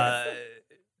 Wegmans.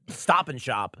 Stop and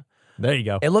Shop. There you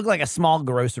go. It looked like a small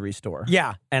grocery store.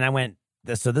 Yeah. And I went,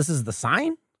 so this is the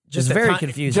sign? Just It's a very ti-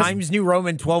 confusing. Times New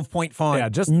Roman 12-point font. Yeah,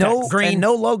 just no text. green,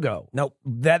 no logo. Nope.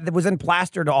 That was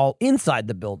plastered all inside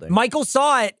the building. Michael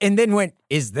saw it and then went,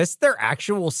 is this their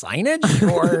actual signage?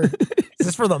 Or is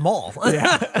this for the mall?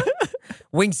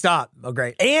 Wingstop. Oh,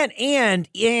 great. And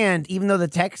even though the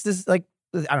text is like,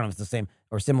 I don't know if it's the same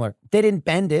or similar, they didn't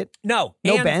bend it. No.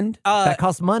 No and, bend. That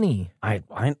costs money. I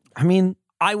mean,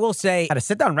 I will say, at a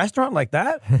sit-down restaurant like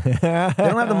that, they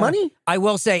don't have the money. I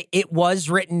will say it was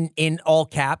written in all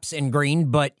caps and green,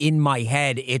 but in my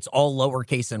head, it's all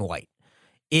lowercase and white.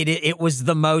 It was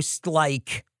the most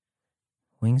like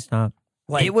Wingstop.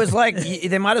 Like, It was like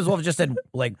they might as well have just said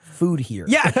like food here.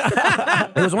 yeah,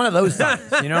 It was one of those signs,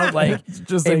 like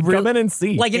Just it say, really- come in and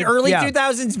see. like an early Yeah.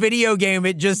 2000s video game.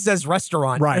 It just says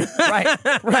restaurant. right.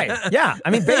 right. Yeah. I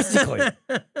mean, basically,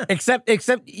 except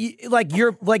like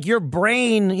your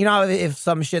brain, if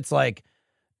some shit's like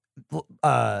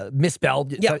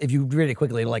misspelled, Yeah. so if you read it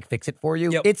quickly, it'll like fix it for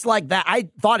you. Yep. It's like that. I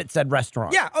thought it said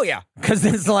restaurant. Yeah. Oh yeah. Because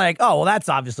it's like, oh, well, that's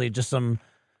obviously just some.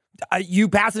 You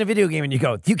pass in a video game and you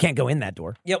go, you can't go in that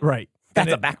door. Yep. Right. That's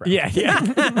And a background. Yeah,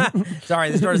 yeah.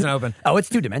 Sorry, this door doesn't open. Oh, it's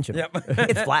two-dimensional. Yep.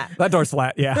 It's flat. That door's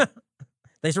flat. Yeah.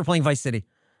 Thanks for playing Vice City.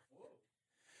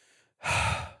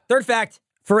 Third fact.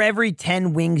 For every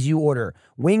 10 wings you order,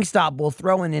 Wingstop will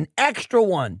throw in an extra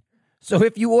one. So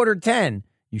if you order 10,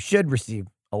 you should receive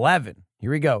 11.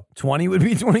 Here we go. 20 would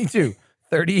be 22.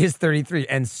 30 is 33,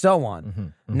 and so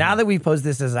on. Now that we've posed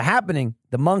this as a happening,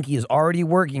 the monkey is already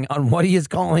working on what he is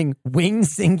calling wing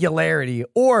singularity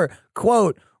or,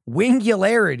 quote,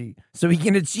 wingularity, so he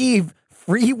can achieve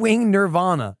free wing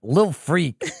nirvana. Lil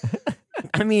freak.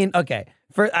 I mean, okay.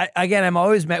 Again, I'm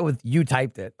always met with you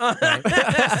typed it. Right?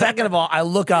 Second of all, I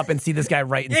look up and see this guy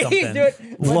writing something.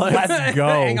 Let's go.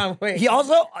 Hang on, wait. He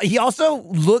also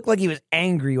looked like he was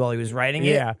angry while he was writing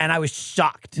it. Yeah. And I was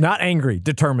shocked. Not angry,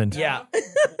 determined. Yeah.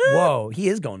 Whoa, he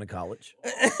is going to college.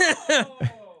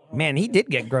 Man, he did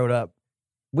get grown up.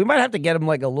 We might have to get him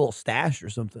like a little stash or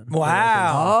something. Oh,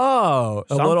 Wow.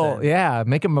 a little, Something. yeah.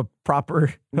 Make him a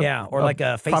proper, Yeah, or like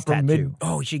a face proper tattoo.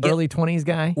 Oh, we should get. early 20s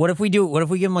guy. What if we give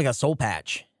him like a soul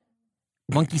patch?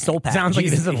 Monkey soul patch. Sounds like he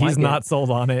He's, doesn't he's like not it. sold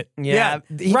on it. Yeah,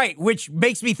 he- right. Which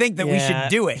makes me think that we should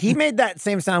do it. He made that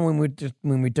same sound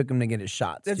when we took him to get his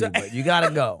shots. That's Too, right. but you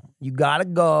gotta go. You gotta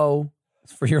go.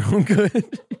 It's for your own good.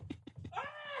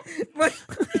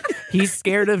 He's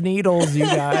scared of needles, you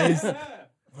guys.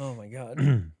 Oh my god.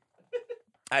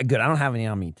 Good. I don't have any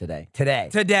on me today.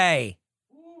 Today.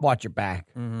 Watch your back.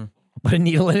 Mm-hmm. Put a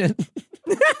needle in it.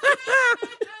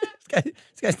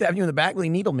 This guy stabbed you in the back. Will he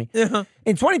needle me? Yeah.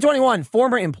 In 2021,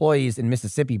 former employees in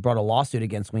Mississippi brought a lawsuit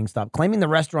against Wingstop, claiming the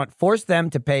restaurant forced them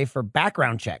to pay for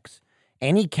background checks,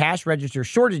 any cash register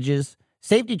shortages,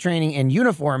 safety training, and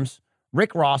uniforms.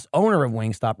 Rick Ross, owner of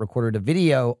Wingstop, recorded a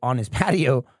video on his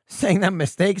patio saying that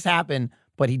mistakes happen,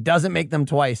 but he doesn't make them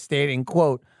twice, stating,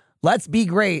 quote, "Let's be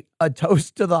great, a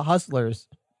toast to the hustlers.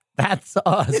 That's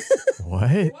us."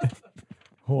 What?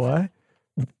 What?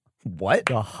 What?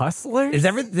 The Hustlers? Is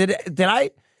everything?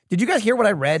 Did you guys hear what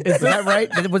I read? Is that right?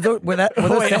 Were those Wait,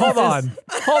 hold sentences? on.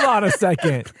 Hold on a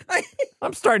second.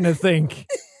 I'm starting to think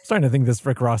this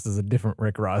Rick Ross is a different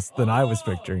Rick Ross than I was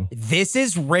picturing. This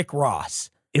is Rick Ross.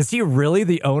 Is he really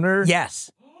the owner? Yes.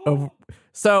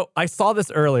 So I saw this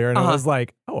earlier and I Uh-huh. was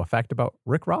like, oh, a fact about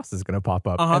Rick Ross is going to pop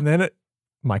up. Uh-huh. And then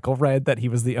Michael read that he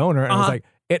was the owner and I was like,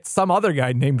 it's some other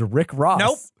guy named Rick Ross.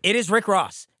 Nope. It is Rick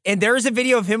Ross. And there is a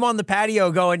video of him on the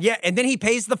patio going, yeah. And then he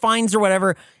pays the fines or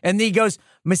whatever. And then he goes,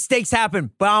 mistakes happen,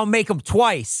 but I'll make them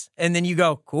twice. And then you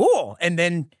go, cool. And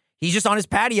then he's just on his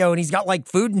patio and he's got like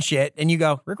food and shit. And you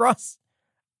go, Rick Ross.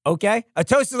 Okay. A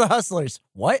toast to the hustlers.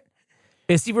 What?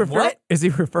 Is he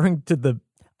referring to the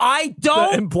I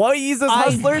don't. employees as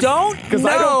hustlers? I don't Because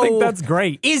I don't think know. that's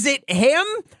great. Is it him?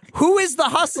 Who is the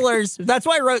hustlers? That's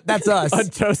why I wrote, that's us. A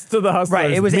toast to the hustlers.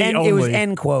 Right. It was me end. only. It was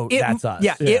end quote. It- That's us.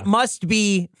 Yeah, Yeah. it must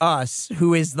be us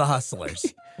who is the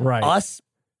hustlers. Right. Us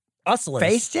Hustlers.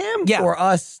 Face Jam. Yeah. Or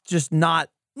us just not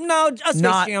No, us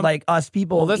not Face Jam. like us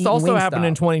people. Well, this eating also Wingstop. happened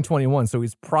in 2021, so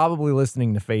he's probably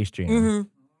listening to Face Jam. Mhm.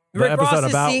 The Rick episode Ross is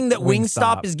about seeing that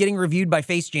Wingstop Wingstop. is getting reviewed by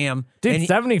Face Jam. Dude, and he-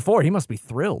 74, he must be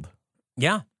thrilled.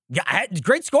 yeah.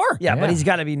 Great score. Yeah, Yeah. but he's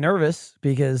got to be nervous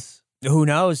because Who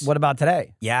knows? what about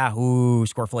today? Yeah, ooh,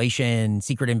 Scoreflation,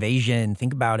 Secret Invasion.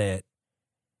 Think about it.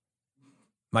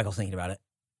 Michael's thinking about it.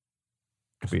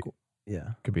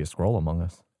 Could be a scroll among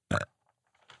us.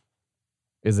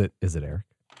 Is it Eric?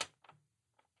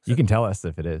 You can tell us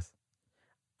if it is.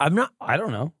 I'm not. I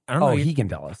don't know. I don't know. Oh, he can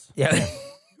tell us. Yeah.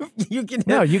 You can.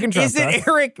 No, you can trust Is it us.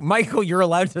 Eric? Michael, you're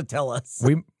allowed to tell us.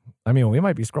 We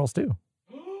might be Skrulls too.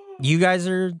 You guys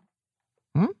are.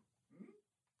 Hmm?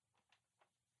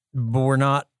 But we're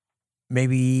not.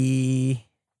 Maybe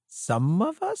some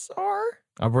of us are.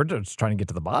 We're just trying to get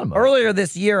to the bottom of it. Earlier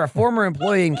this year, a former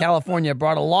employee in California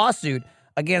brought a lawsuit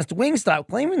against Wingstop,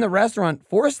 claiming the restaurant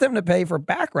forced them to pay for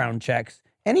background checks,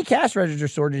 any cash register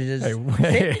shortages. Hey,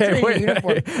 safety training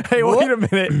uniform. hey, wait a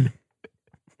minute.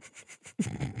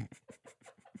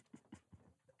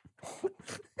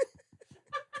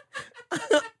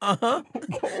 Uh-huh.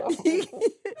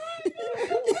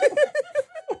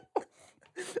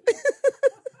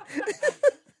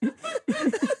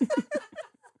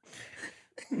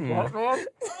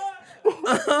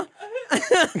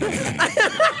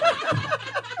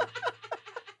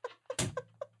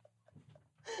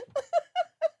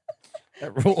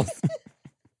 That rules.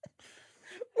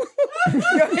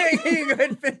 Go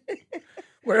ahead.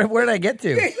 Where did I get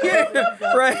to?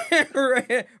 right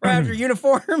after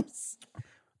uniforms.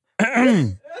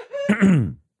 A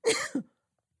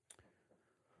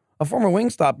former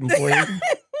Wingstop employee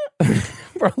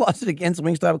brought a lawsuit against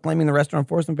Wingstop, claiming the restaurant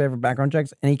forced them to pay for background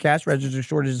checks, any cash register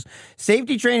shortages,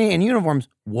 safety training, and uniforms.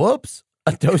 Whoops.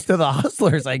 A toast to the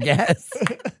hustlers, I guess.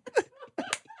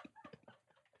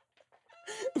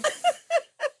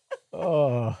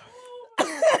 Oh.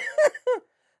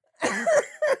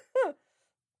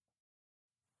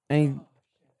 Any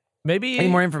Maybe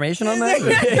more information on that?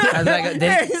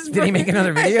 Did he make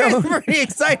another video? It's pretty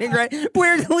exciting, right?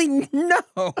 Weirdly, no.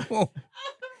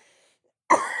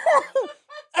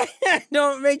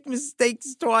 Don't make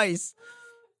mistakes twice.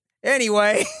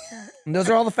 Anyway. Those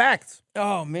are all the facts.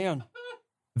 Oh, man.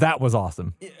 that was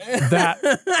awesome. That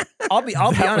I'll be that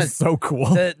was honest. so cool.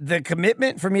 The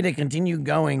commitment for me to continue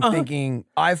going, thinking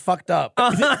I fucked up.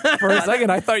 For a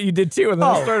second, I thought you did too, and then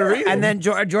I started reading. And then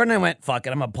Jordan and I went, fuck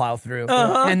it, I'm gonna plow through.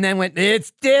 And then went,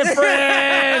 it's different.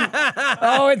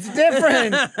 Oh, it's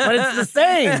different, but it's the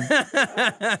same.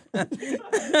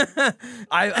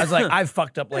 I was like, I've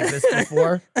fucked up like this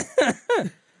before.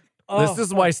 This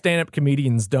is why stand-up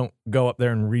comedians don't go up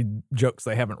there and read jokes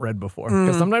they haven't read before,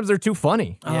 because sometimes they're too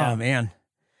funny. Oh, man.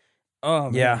 Oh,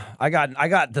 man. Yeah, I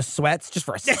got the sweats just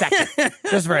for a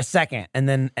second, and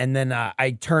then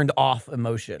I turned off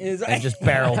emotion and just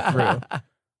barreled through.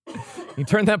 You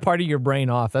turn that part of your brain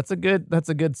off. That's a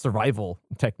good survival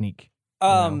technique.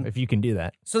 If you can do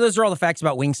that. So those are all the facts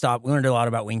about Wingstop. We learned a lot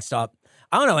about Wingstop.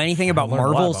 I don't know anything about learned a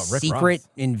lot Marvel's about Rick Secret Ross.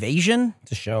 Invasion.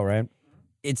 It's a show, right?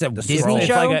 It's a Scrolls. Disney It's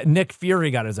show. like Nick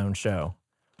Fury got his own show.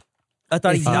 I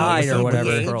thought he died it's or so whatever.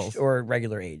 big. Aged or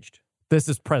regular aged. This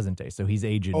is present day, so he's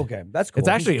aged. Okay, that's cool. It's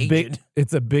actually He's a big. aged.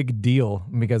 It's a big deal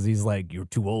because he's like, "You're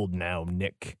too old now,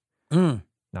 Nick." Mm.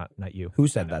 Not you. Who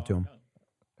said that to him?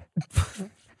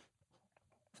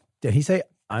 Did he say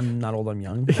I'm not old, I'm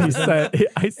young? He said,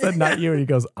 "I said not you," and he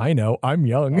goes, "I know, I'm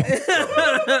young."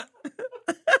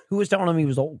 Who was telling him he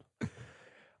was old?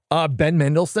 Ben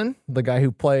Mendelsohn, the guy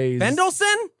who plays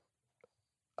Mendelsohn?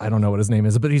 I don't know what his name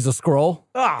is, but he's a Skrull.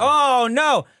 Oh,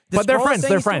 no. The But they're Skrull friends. thing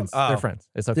They're is friends. cool? They're Oh. friends.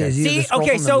 It's okay. Is he the See, Skrull okay,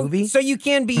 from the so movie? so you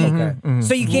can be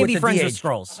so you can With be the friends with de-aged.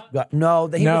 Skrulls. No,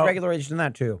 he No. was regular aged in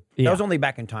that too. Yeah. That was only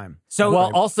back in time. So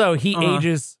Well, also he Uh-huh.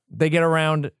 ages. They get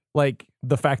around like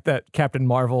the fact that Captain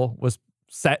Marvel was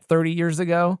set 30 years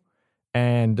ago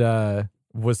and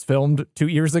was filmed 2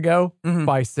 years ago Mhm.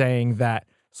 by saying that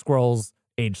Skrulls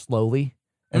age slowly,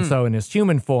 and so in his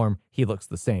human form he looks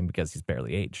the same because he's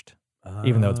barely aged,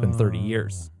 even though it's been 30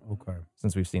 years Okay.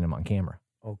 since we've seen him on camera.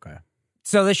 Okay.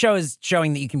 so the show is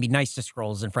showing that you can be nice to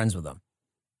Skrulls and friends with them.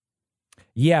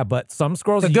 Yeah, but some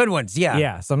Skrulls, The good ones, yeah.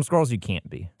 yeah, some Skrulls you can't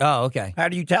be. Oh, okay. How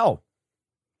do you tell?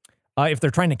 If they're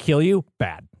trying to kill you,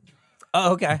 bad.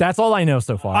 Oh, okay. That's all I know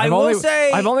so far. I will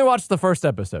say- I've only watched the first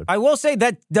episode. I will say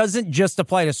that doesn't just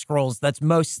apply to Skrulls. That's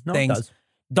most No, it things. does.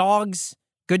 Dogs,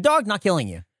 good dog, not killing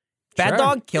you. Bad Sure.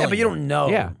 dog, killing Yeah, but you don't know.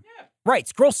 Yeah. Right,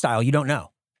 Skrull style, you don't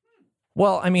know.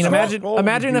 Well, I mean, Skrull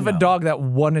imagine you if a know. dog that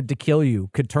wanted to kill you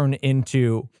could turn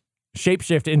into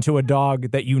shapeshift into a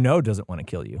dog that you know doesn't want to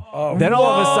kill you. Then all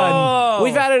of a sudden, Whoa.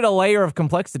 we've added a layer of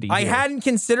complexity. I here. hadn't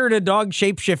considered a dog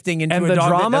shapeshifting into and a the dog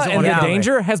that drama doesn't and want the to kill me.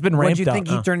 danger has been What'd ramped you think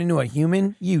up. he turned into a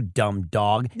human? You dumb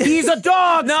dog. He's a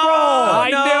dog. No, I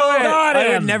no, knew it. God, I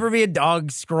would him. never be a dog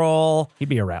Skrull. He'd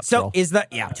be a rat. So Skrull. is that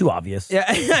yeah? Too obvious. Yeah,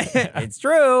 it's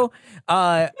true.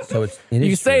 So it is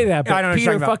You say true. that, I but don't know what you're Peter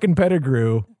talking about. fucking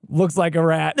Pettigrew looks like a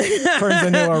rat, turns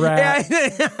into a rat.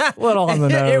 Yeah. Little on the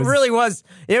nose. It really was.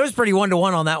 It was pretty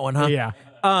 1-to-1 on that one, huh? Yeah.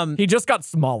 He just got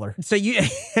smaller. So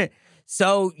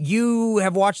you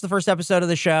have watched the first episode of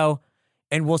the show,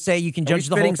 and we'll say you can Are we judge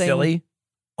the whole spitting thing. silly?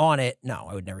 on it. No,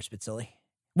 I would never spit silly.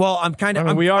 Well, I'm kind of. I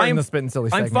mean, we are in I'm, the spit and silly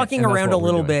I'm segment, fucking and that's around what a we're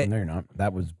little doing. bit. No, you're not.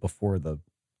 That was before the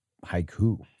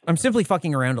haiku. I'm simply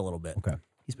fucking around a little bit. Okay.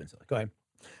 He's been silly. Go ahead.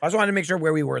 I just wanted to make sure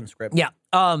where we were in the script. Yeah.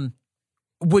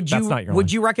 Would That's you not your would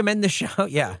line. you recommend the show?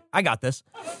 Yeah, I got this.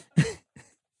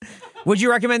 Would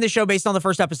you recommend the show based on the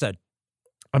first episode?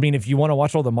 I mean, if you want to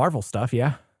watch all the Marvel stuff,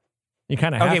 yeah. You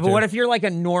kind of have Okay, to. but what if you're like a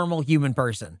normal human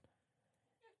person?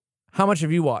 How much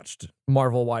have you watched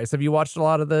Marvel-wise? Have you watched a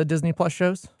lot of the Disney Plus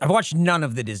shows? I've watched none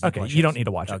of the Disney. Okay, Plus you don't shows. need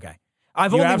to watch it. Okay,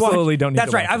 I've You only absolutely watched, don't need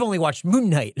That's to right. watch I've it. only watched Moon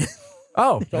Knight.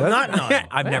 Oh,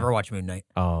 I've never watched Moon Knight.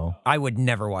 Oh, I would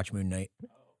never watch Moon Knight.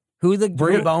 Who the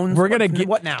We're gonna- Bones. we're gonna What- get-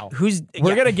 what now? who's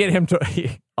we're gonna get him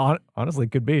to. Honestly,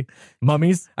 could be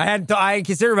mummies. I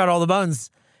consider about all the bones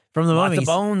from the Lots mummies. of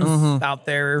bones Mhm. out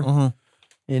there Mhm.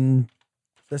 in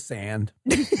the sand.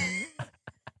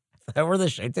 Is that where the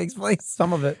show takes place?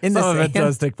 Some of it. In the Some of it sand?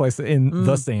 does take place in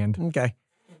the Mm. sand. Okay.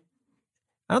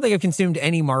 I don't think I've consumed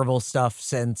any Marvel stuff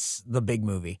since the big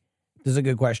movie. This is a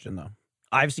good question, though.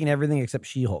 I've seen everything except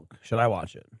She-Hulk. Should I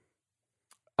watch it?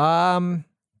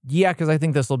 Yeah, because I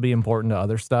think this will be important to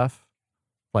other stuff.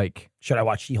 Like, Should I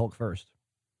watch She-Hulk first?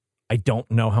 I don't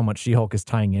know how much She-Hulk is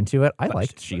tying into it. I But-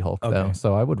 liked She-Hulk okay. though,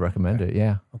 so I would recommend it.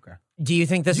 Yeah. Okay. Do you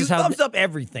think this You is how? thumbs up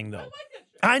everything, though.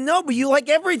 I know, but you like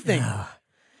everything.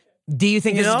 Do you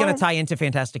think You this is going know? to tie into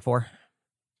Fantastic Four?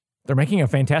 They're making a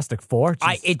Fantastic Four.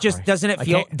 Jesus It just Christ. doesn't it I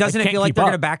feel can't- doesn't I it can't feel like keep they're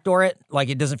going to up. backdoor it? Like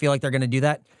it doesn't feel like they're going to do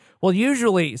that. Well,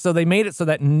 usually, so they made it so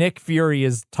that Nick Fury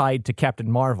is tied to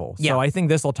Captain Marvel. Yeah. So I think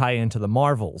this will tie into the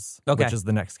Marvels, Okay. which is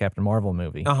the next Captain Marvel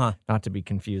movie. Uh-huh. Not to be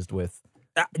confused with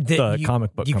The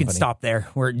comic book You can company. stop there.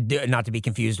 We're not to be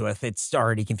confused with. It's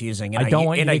already confusing. And I don't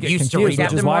want you and to I get used to confused, read which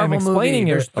them. is why I'm explaining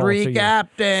it. There's three to you.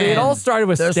 captains. See, it all started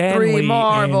with There's Stan three Lee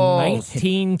Marvels. in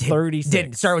 1936.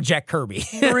 Didn't start with Jack Kirby.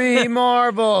 Three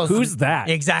Marvels. Who's that?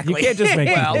 Exactly. You can't just make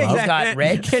Well, people he's up. got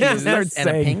red You can't just shoes start and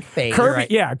a saying pink face. Kirby, You're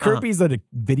right. yeah, Kirby's a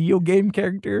video game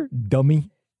character.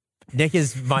 Dummy. Nick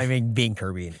is miming being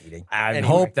Kirby and eating. I Anyway.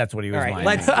 hope that's what he was All right, miming.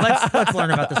 let's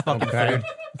learn about this fucking Okay. food,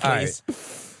 All right.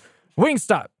 please.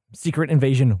 Wingstop. Secret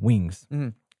Invasion wings.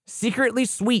 Mhm. Secretly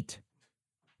sweet.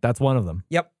 That's one of them.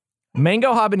 Yep.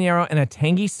 Mango habanero and a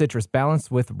tangy citrus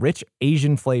balanced with rich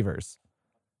Asian flavors.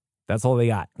 That's all they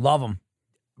got. Love them.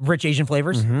 Rich Asian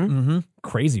flavors. Mhm. Mm-hmm.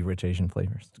 Crazy rich Asian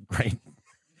flavors. Great.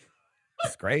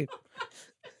 That's great.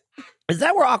 Is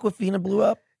that where Aquafina blew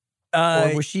up?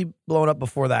 Or was she blown up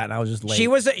before that and I was just late?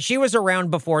 She was around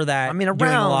before that. I mean,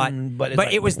 doing a lot. around, but, it's But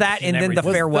like, it was that she's and then never- the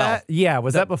Was farewell.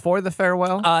 Was that before the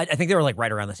farewell? I think they were like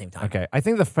right around the same time. Okay, I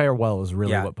think the farewell is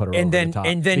really Yeah. what put her And over then- the top.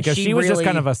 and then because she she was just really-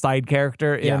 kind of a side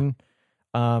character Yeah. in.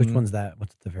 Which one's that?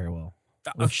 What's the farewell?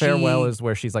 The farewell is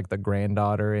where she's like the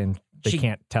granddaughter, and they She-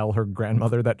 can't tell her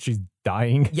grandmother that she's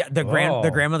dying. Yeah, the Oh.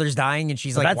 grandmother's dying, and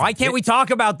she's So like, that's "Why can't we talk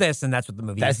about this?" And that's what the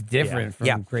movie That's is. different from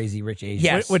Yeah. Crazy Rich Asians.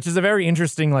 Yes. Which is a very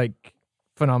interesting like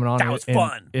phenomenon. That was in,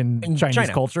 fun. in In Chinese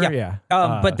China. culture. Yeah.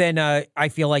 Yeah, But then I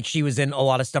feel like she was in a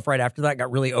lot of stuff right after that,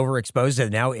 got really overexposed,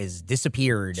 and now is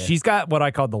disappeared. she's got what I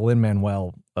call the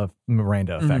Lin-Manuel of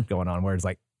Miranda effect going on, where it's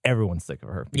like everyone's sick of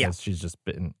her because Yeah. she's just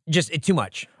been just too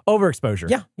much. overexposure.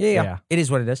 Yeah. It is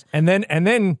what it is. And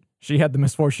then she had the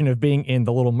misfortune of being in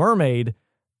The Little Mermaid,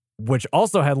 which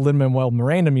also had Lin-Manuel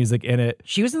Miranda music in it.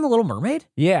 She was in The Little Mermaid.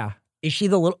 Yeah. Is she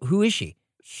the little? Who is she?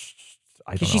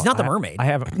 I don't 'Cause she's know. not the mermaid. I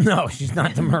haven't. No, she's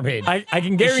not the mermaid. I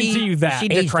can guarantee you that. Is she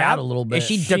the Aged crab? out a little bit. Is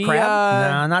she She, the crab?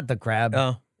 Nah, not the crab.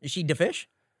 Oh, is she the fish?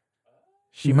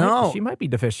 She No. might be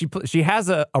the fish. She has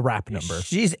a rap number.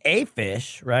 She's a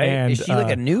fish, right? And, Is she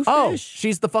like a new fish? Oh,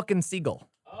 she's the fucking seagull.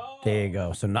 There you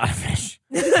go. So not a fish.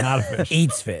 Not a fish.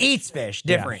 Eats fish. Eats fish.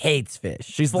 Yeah. Different. Hates fish.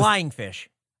 She's the, Flying fish.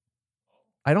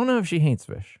 I don't know if she hates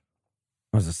fish.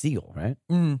 It was a seagull, right?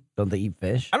 Mm. Don't they eat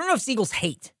fish? I don't know if seagulls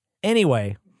hate.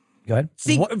 Anyway, Go ahead.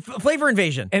 Flavor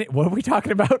invasion. and what are we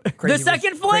talking about? The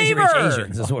second Crazy Rich flavor.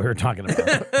 Asians is what we were talking about.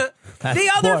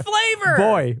 The other flavor.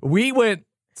 Boy, we went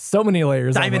so many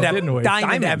layers on Diamond, that, didn't we?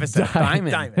 diamond episode.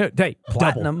 Diamond. Hey,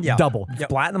 Platinum. double. Is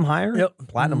Platinum higher? Yep.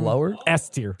 Platinum lower? S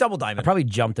tier. Double I diamond. probably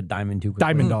jumped to diamond too quickly.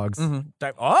 Diamond Dogs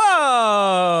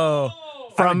Oh.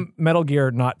 from Metal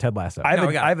Gear, not Ted Lasso. I have, No, we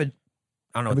a, got I have a, I don't know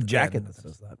I have a what the jacket diamond that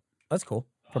says that. That's cool.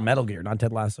 From Metal Gear, not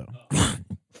Ted Lasso.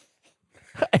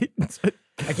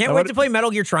 I can't wait to play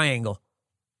Metal Gear Triangle.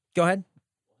 Go ahead.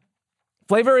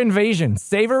 Flavor invasion: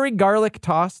 savory garlic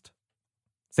tossed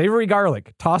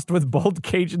with bold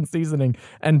Cajun seasoning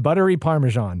and buttery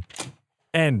Parmesan.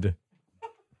 End.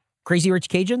 Crazy Rich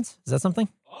Cajuns? Is that something?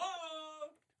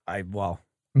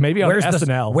 Maybe on Where's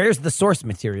SNL. where's the source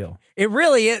material? It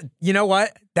really is. You know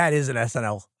what? That is an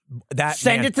SNL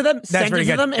Send it to them. Send it pretty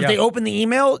to good. them. If Yeah. they open the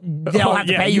email, they'll have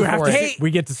to pay you for it. Hey, we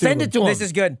get to sue Send them. it to them. This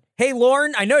is good. Hey,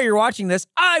 Lauren, I know you're watching this.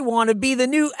 I want to be the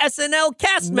new SNL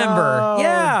cast member.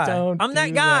 Yeah, don't I'm that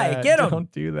do guy. that. Get him.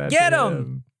 Don't do that. Get to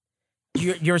him.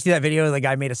 You ever see that video? The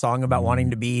guy made a song about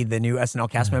wanting to be the new SNL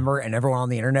cast member, and everyone on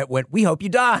the internet went, "We hope you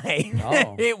die."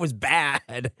 Oh. It was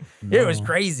bad. It was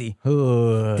crazy.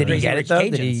 Ugh. Did he Crazy get Rich it though?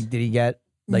 Cajuns. Did he get?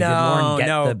 Like, did Lauren get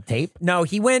no. the tape? No,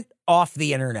 he went off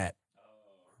the internet.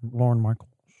 Lauren Michaels.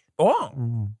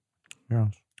 Oh,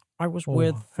 Yes. I was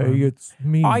with. Hey, it's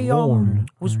me, I Lauren.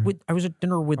 I was at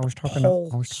dinner with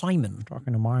Paul Simon.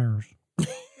 Talking to Myers.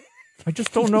 I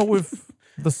just don't know if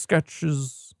the sketch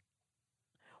is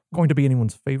going to be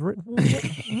anyone's favorite.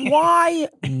 Why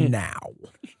now?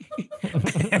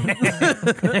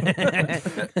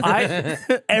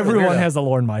 Everyone has a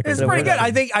Lauren Michaels. It's pretty good.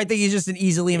 I think he's just an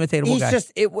easily imitatable guy.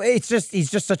 He's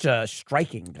just such a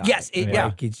striking guy. Yes, yeah.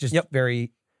 Like, he's just Yep.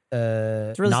 very.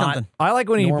 It's really not- something. I like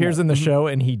when he normal. appears in the show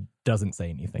and he doesn't say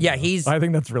anything. Yeah, though. I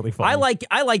think that's really funny.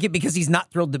 I like it because he's not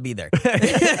thrilled to be there.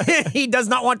 He does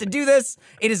not want to do this.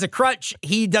 It is a crutch.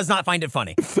 He does not find it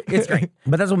funny. It's great.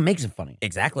 But that's what makes it funny.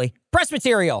 Exactly. Press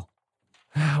material.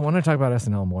 I want to talk about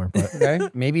SNL more, but Okay,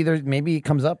 maybe it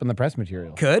comes up in the press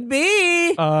material. Could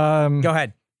be. Go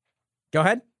ahead. Go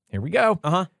ahead. here we go.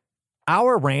 Uh-huh.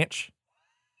 Our ranch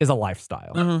is a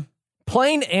lifestyle. Mhm.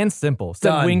 Plain and simple, said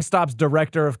Done. Wingstop's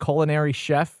director of culinary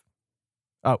chef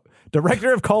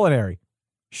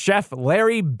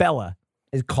Larry Bella.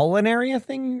 Is culinary a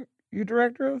thing you're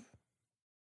director of?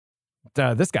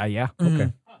 This guy, yeah.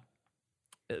 Okay.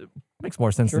 Makes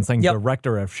more sense than saying Yep.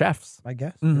 director of chefs. I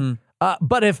guess. Mm-hmm.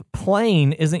 But if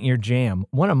plain isn't your jam,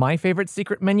 one of my favorite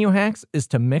secret menu hacks is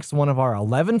to mix one of our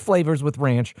 11 flavors with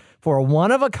ranch for a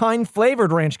one-of-a-kind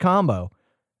flavored ranch combo.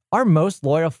 Our most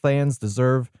loyal fans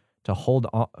deserve to hold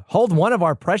one of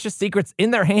our precious secrets in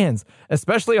their hands,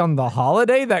 especially on the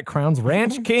holiday that crowns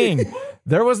Ranch King.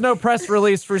 There was no press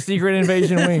release for Secret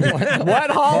Invasion Wings.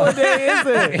 What holiday is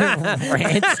it?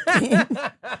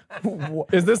 Ranch.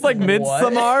 Is this like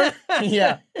Midsummer?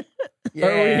 Yeah.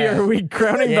 Are we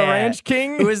crowning the Yeah. Ranch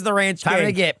King? Who is the ranch Time to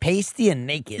king? get pasty and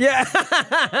naked. Yeah.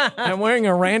 I'm wearing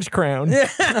a ranch crown.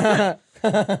 the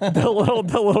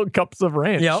little cups of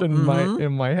ranch Yep.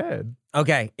 in my head.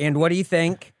 Okay. And what do you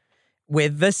think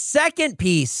with the second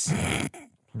piece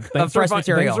of press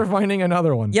material? Thanks for finding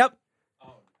another one. Yep.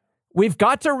 We've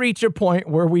got to reach a point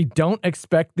where we don't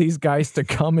expect these guys to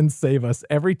come and save us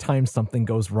every time something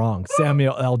goes wrong,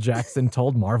 Samuel L. Jackson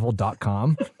told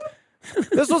Marvel.com.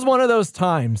 This was one of those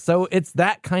times, so it's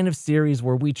that kind of series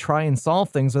where we try and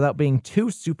solve things without being too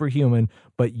superhuman,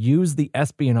 but use the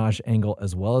espionage angle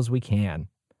as well as we can.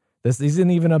 This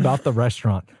isn't even about the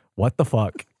restaurant. What the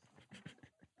fuck?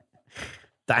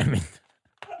 Diamond.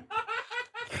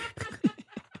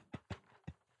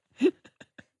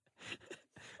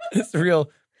 It's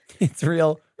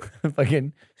real.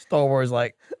 Fucking Star Wars.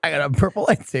 Like, I got a purple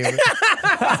lightsaber.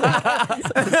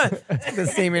 It's the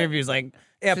same interviews. Like,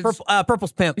 Yeah,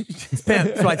 purple's pimp. It's pimp.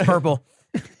 That's why it's purple.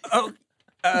 Oh,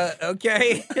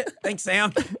 okay. Thanks,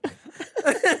 Sam.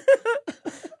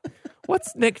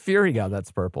 What's Nick Fury got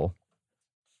that's purple?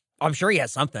 I'm sure he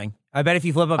has something. I bet if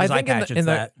you flip up his eye patch, it's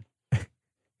that.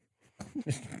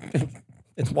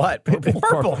 it's what? Purple.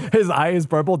 Purple. His eye is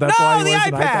purple. That's why No, he the wears eye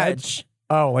an patch.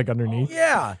 Oh, like underneath.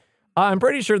 Yeah. I'm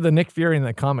pretty sure the Nick Fury in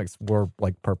the comics were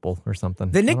like purple or something.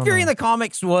 The Nick Fury in the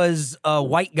comics was a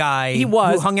white guy He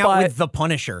was, who hung out but- with the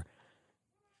Punisher.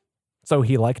 So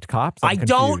he liked cops? I I'm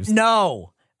don't confused.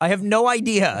 know. I have no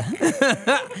idea.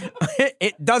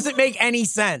 It doesn't make any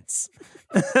sense.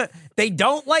 They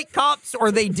don't like cops,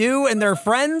 or they do, and they're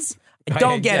friends. I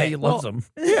don't get it. He loves them.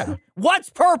 Yeah. What's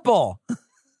purple?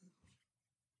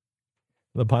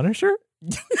 The Punisher?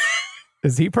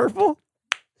 Is he purple?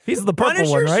 He's the purple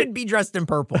Punisher one, right? should be dressed in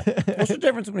purple. What's the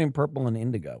difference between purple and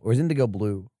indigo? Or is indigo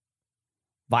blue?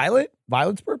 Violet?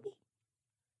 Violet's purple?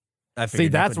 I See,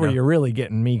 figured that's you where would know. you're really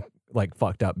getting me like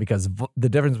fucked up because the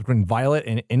difference between violet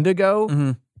and indigo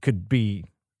Mhm. could be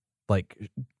like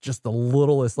just the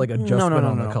littlest like adjustment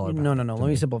on the color. No. palette to Let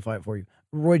me simplify it for you.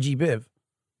 Roy G. Biv.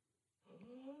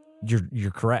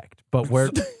 You're correct, but we're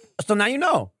So now you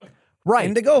know. right.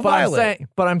 Indigo, but violet.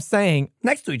 I'm saying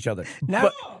Next to each other. Now,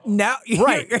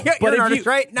 right. you're but an artist,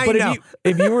 right? Now but you know.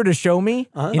 if you were to show me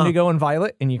Uh-huh. indigo and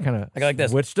violet, and you kind of I go like this.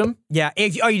 switched them, Yeah. You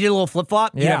did a little flip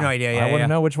flop. You have no idea. Yeah, I wouldn't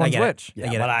know which one's get it. which. I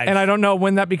get it. And I don't know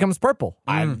when that becomes purple.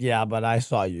 Yeah, but I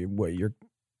saw you.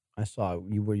 I saw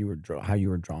you where you were how you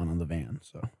were drawn on the van.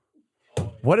 So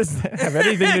What does that have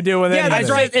anything to do with yeah, anything?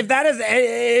 that's right.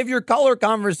 If your color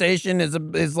conversation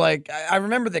is like, I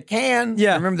remember the can.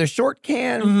 Yeah. I remember the short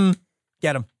can. Mhm.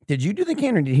 Get him. Did you do the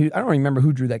can or did he? I don't remember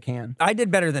who drew that can. I did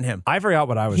better than him. I forgot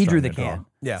what I was. He drew trying the to draw. can.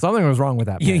 Yeah. Something was wrong with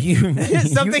that.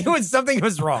 pen. Something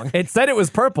was wrong. It said it was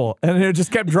purple, and it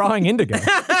just kept drawing indigo.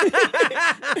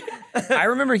 I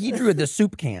remember he drew the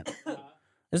soup can.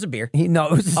 There's a beer. No,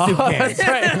 it was a soup can. that's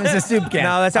right. It was a soup can.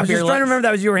 No, that's how I was beer just trying to looks. remember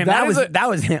that was you or him. That That is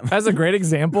was him. That's a great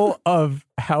example of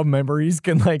how memories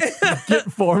can like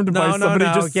get formed by somebody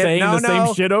just saying the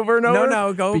same shit over and over.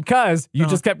 No, go. Because you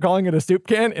just kept calling it a soup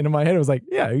can, and in my head it was like,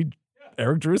 yeah,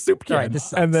 Eric drew a soup can, All right, this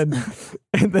sucks. and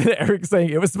then Eric saying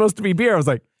it was supposed to be beer. I was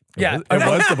like, Yeah. it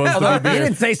was supposed Although to be he beer.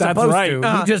 didn't say That's supposed right.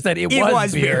 to. He just said it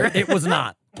was beer. beer. It was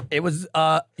not. It was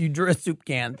you drew a soup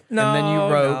can No, and then you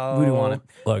wrote no. voodoo on it.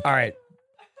 Look, All right.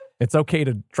 it's okay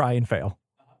to try and fail.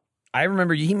 I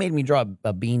remember he made me draw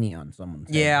a beanie on someone's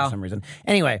head Yeah. for some reason.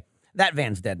 Anyway, that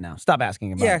van's dead now. Stop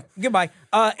asking about Yeah, it. goodbye.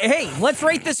 Hey, let's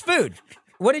rate this food.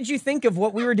 What did you think of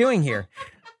what we were doing here?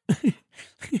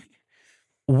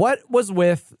 What was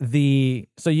with the?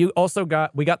 So you also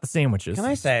we got the sandwiches. Can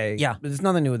I say, Yeah. there's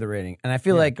nothing new with the rating. And I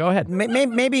feel like, go ahead.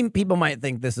 Maybe people might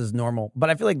think this is normal, but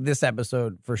I feel like this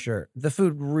episode, for sure, the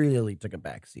food really took a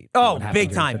backseat. Oh,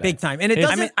 big time. And it It's-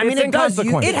 doesn't. I mean, It's it does.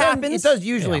 inconsequential. It happens. It does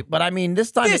usually, but I mean,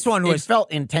 this time This one was- it felt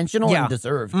intentional Yeah. and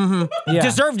deserved. Yeah.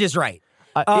 Deserved is right.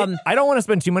 I don't want to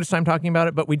spend too much time talking about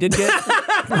it, but we did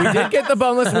get the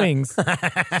boneless wings.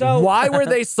 So Why were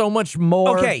they so much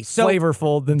more so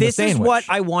flavorful than the this sandwich? is what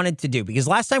I wanted to do because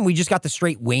last time we just got the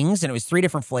straight wings and it was 3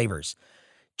 different flavors.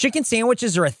 Chicken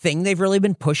sandwiches are a thing they've really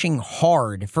been pushing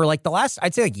hard for like the last,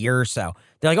 I'd say like year or so.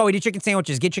 They're like, oh, we do chicken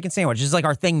sandwiches, get chicken sandwiches. It's like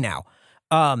our thing now.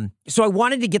 So I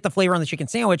wanted to get the flavor on the chicken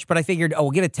sandwich, but I figured, oh,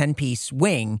 we'll get a 10-piece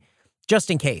wing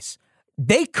just in case.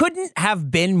 They couldn't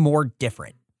have been more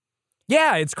different.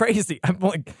 Yeah, it's crazy. I'm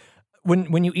like,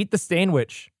 when you eat the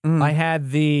sandwich, I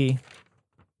had the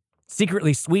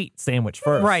secretly sweet sandwich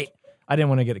first. Right. I didn't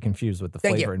want to get it confused with the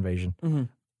Thank flavor you. invasion. Mhm.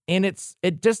 And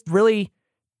it just really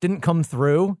didn't come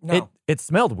through. No. It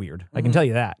smelled weird. I can tell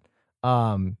you that.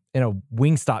 In a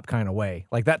Wingstop kind of way.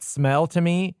 Like that smell to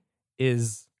me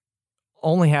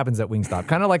only happens at Wingstop.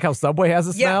 Kind of like how Subway has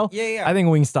a smell. Yeah. I think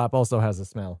Wingstop also has a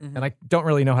smell. And I don't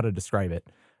really know how to describe it.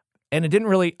 And I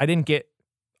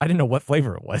didn't know what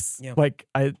flavor it was. Yeah. Like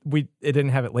it didn't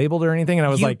have it labeled or anything. And I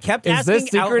was You like, kept is asking this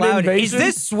secret out loud, invasion?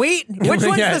 is this sweet? Which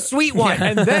one's Yeah. the sweet one?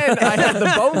 And then I had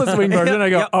the boneless wing version. I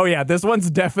go, Yep. oh yeah, this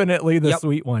one's definitely the Yep.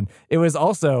 sweet one. It was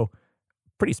also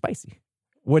pretty spicy,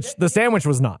 which the sandwich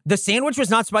was not. The sandwich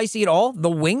was not spicy at all. The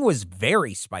wing was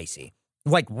very spicy.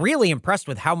 Like really impressed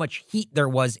with how much heat there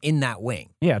was in that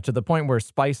wing. Yeah, to the point where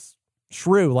Spice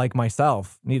Shrew, like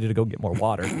myself, needed to go get more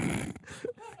water.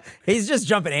 He's just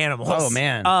jumping animals. Oh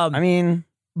man. I I mean,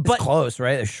 but it's close,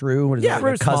 right? A shrew. What is Yeah, that? Like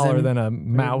Shrew's a cousin? smaller than a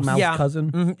mouse. Yeah.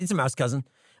 cousin. it's a mouse cousin.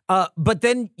 But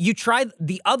then you try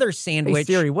the other Hey sandwich.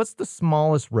 Siri, what's the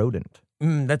smallest rodent?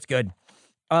 That's good.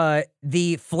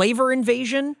 The flavor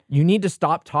invasion. You need to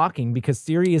stop talking because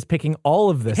Siri is picking all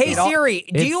of this. Hey It all- Siri,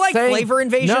 do it's you like saying- flavor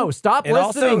invasion? No, stop It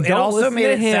listening. also, Don't listen made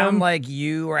to it him. sound like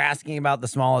you were asking about the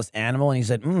smallest animal, and he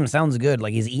said, sounds good,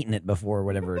 like he's eaten it before,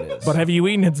 whatever it is. But have you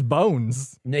eaten its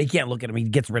bones? no, you can't look at him. He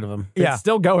gets rid of them. It's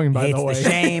still going, by It's the way. the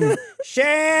shame.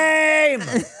 Shame!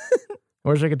 I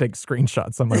wish I could take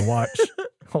screenshots on my watch.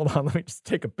 Hold on, let me just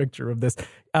take a picture of this.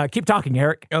 Keep talking,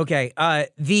 Eric. Okay.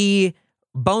 The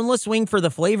boneless wing for the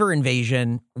flavor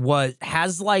invasion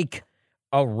has like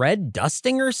a red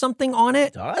dusting or something on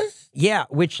it. Does? Yeah,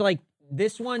 which like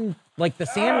this one, like the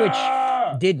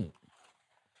sandwich didn't.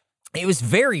 It was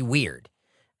very weird.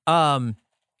 I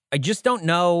just don't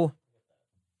know.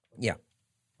 Yeah.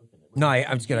 No,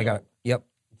 I'm just kidding. I got it. Yep.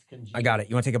 I got it.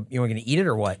 You want to eat it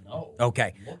or what? No.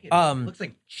 Okay. It looks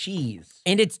like cheese.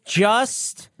 And it's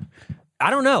just, I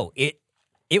don't know.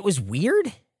 It was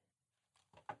weird.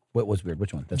 What was weird?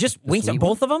 Which one? Just the Wingstop, sweet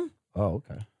both of them. one? Oh,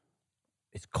 okay.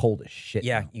 It's cold as shit.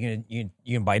 Yeah, now. you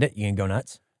can bite it. You can go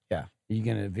nuts. Yeah. Are you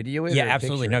gonna video it? Yeah, or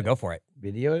absolutely. picture No, it? go for it.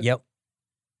 Video it. Yep.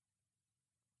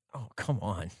 Oh, come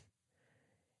on.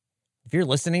 If you're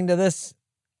listening to this,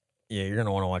 yeah, you're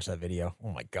gonna want to watch that video. Oh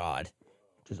my God.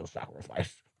 Just a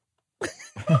sacrifice.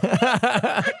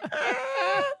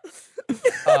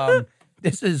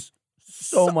 This is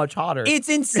so much hotter. It's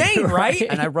insane, right?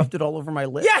 And I rubbed it all over my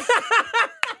lips. Yeah.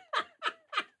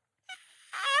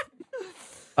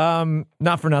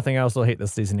 Not for nothing, I also hate the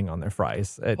seasoning on their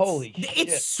fries. Holy shit.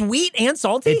 It's sweet and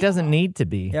salty. It doesn't need to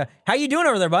be. Yeah. How you doing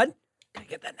over there, bud? Can I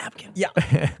get that napkin? Yeah.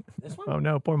 This one? Oh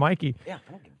no, poor Mikey. Yeah.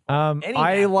 I don't give a Any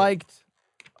I napkin.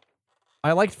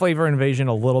 liked Flavor Invasion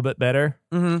a little bit better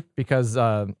Mm-hmm. because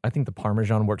I think the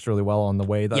Parmesan works really well on the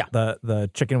way that the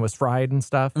chicken was fried and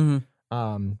stuff.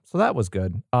 Mm-hmm. So that was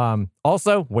good.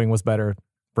 Also, wing was better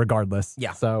regardless.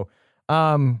 Yeah. So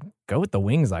Go with the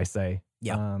wings, I say.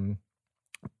 Yeah.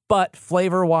 But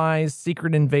flavor-wise,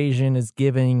 Secret Invasion is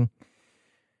giving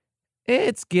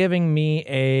me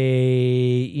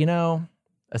a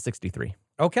 63.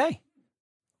 Okay.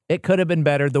 It could have been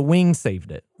better. The wing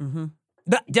saved it. Mm-hmm.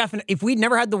 Definitely. If we'd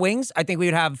never had the wings, I think we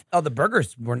would have. Oh, the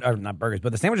burgers were not burgers,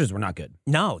 but the sandwiches were not good.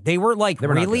 No, they were like They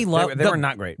were not really good. low. They were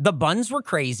not great. The buns were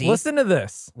crazy. Listen to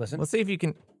this. Listen. Let's see if you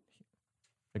can.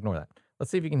 Ignore that. Let's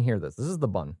see if you can hear this. This is the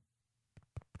bun.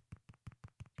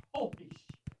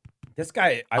 This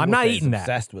guy, I'm will not say, is eating that.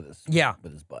 obsessed with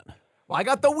his bun. Well, I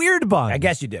got the weird bun. I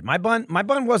guess you did. My bun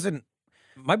wasn't.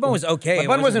 My bun was okay. My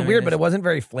bun wasn't weird, but it wasn't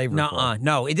very flavorful. Nuh-uh.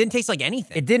 No, it didn't taste like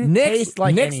anything. It didn't Nick's, taste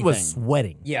like Nick's anything. was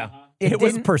sweating. Yeah. It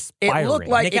was didn't- perspiring. It looked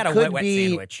like Nick it had a could wet be.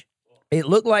 sandwich. It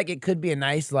looked like it could be a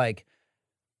nice like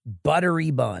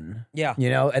buttery bun. Yeah.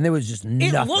 And there was just It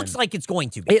nothing. looks like it's going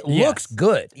to be. It looks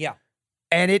good, Yeah.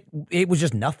 and it was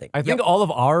just nothing. I think all of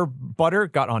our butter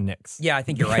got on Nick's. Yeah, I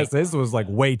think you're right. Because this was like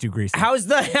way too greasy. How's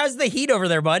the heat over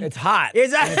there, bud? It's hot.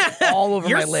 Is and it's all over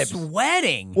You're my lips.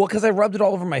 sweating. Well, because I rubbed it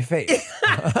all over my face.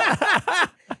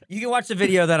 You can watch the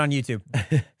video of that on YouTube.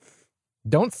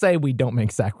 Don't say we don't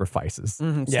make sacrifices.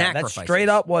 Mm-hmm. Yeah, that straight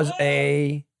up was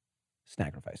a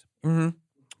sacrifice. Mm-hmm. It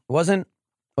wasn't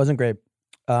great.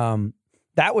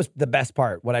 That was the best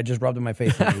part. What I just rubbed in my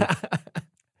face.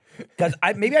 Because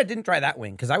maybe I didn't try that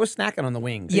wing because I was snacking on the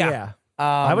wings. Yeah.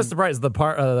 I was surprised the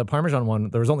Parmesan one,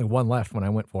 there was only one left when I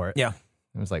went for it. Yeah.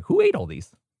 It was like, who ate all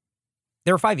these?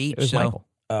 There were 5 each. It was so. Michael.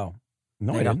 Oh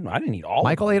no, There I you didn't. I didn't eat all.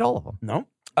 Michael ate all of them. No.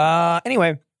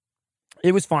 Anyway,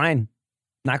 it was fine.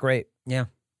 Not great. Yeah.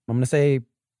 I'm gonna say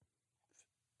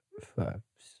 7.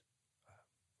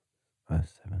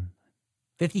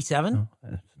 57? No,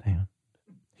 hang on.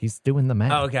 He's doing the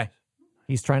math. Oh, okay.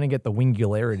 He's trying to get the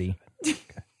wingularity. 9,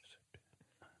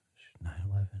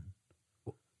 11.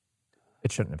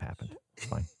 It shouldn't have happened. It's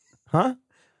fine. Huh?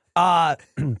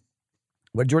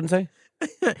 What did Jordan say?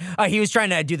 He was trying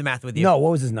to do the math with you. No.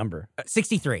 What was his number?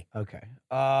 63. Okay.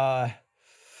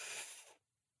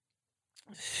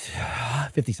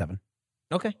 57.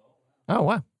 Okay. Oh,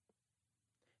 wow.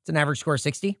 It's an average score of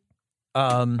 60.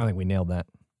 I think we nailed that.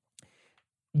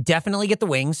 Definitely get the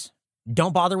wings.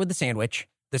 Don't bother with the sandwich.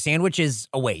 The sandwich is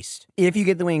a waste. If you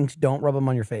get the wings, don't rub them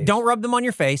on your face. Don't rub them on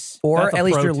your face. Or That's a at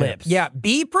least pro your tip. lips. Yeah,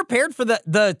 be prepared for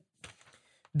the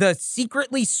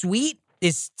secretly sweet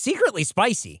is secretly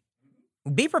spicy.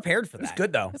 Be prepared for that. It's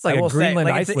good though. It's like I a will say, Greenland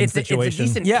like, Iceland it's situation. a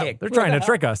decent Yeah, kick. They're trying to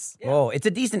trick us. Oh, it's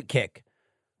a decent kick.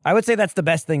 I would say that's the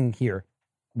best thing here.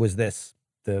 Was this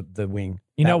the wing?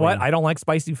 You know That what? wing. I don't like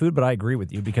spicy food, but I agree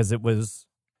with you because it was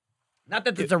Not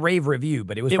that it's a rave review,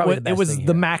 but it was it probably was, the best it was thing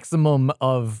the here. maximum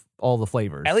of all the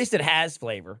flavors. At least it has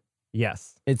flavor.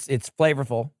 yes. It's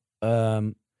flavorful.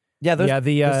 Yeah, those, Yeah,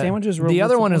 the sandwiches were the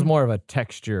other one is disappointing. more of a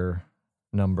texture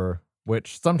number,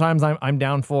 which sometimes I'm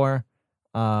down for.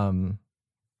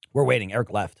 We're waiting.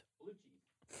 Eric left.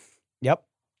 Yep.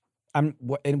 And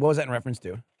what was that in reference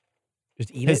to?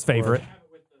 Just eat his it, or- favorite.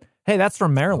 Hey, that's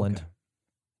from Maryland. Okay.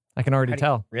 I can already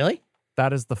tell. Really?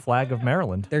 That is the flag of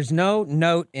Maryland. There's no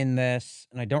note in this,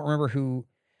 and I don't remember who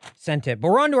sent it. But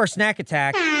we're on to our snack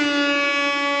attack.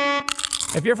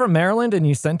 If you're from Maryland and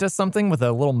you sent us something with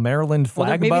a little Maryland Well,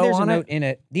 flag maybe bow there's a on note it, in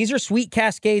it. These are Sweet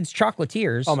Cascades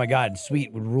chocolatiers. Oh my God,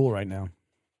 sweet would rule right now.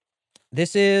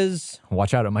 This is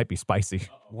watch out, it might be spicy.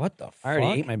 what the fuck? I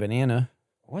already ate my banana.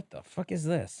 What the fuck is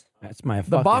this? That's my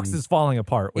The box is falling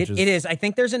apart, which It is. I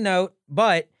think there's a note,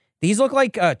 but these look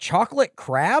like chocolate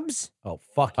crabs. Oh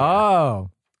fuck yeah.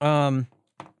 Oh.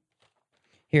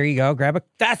 Here you go. Grab a.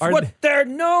 That's Are what they- they're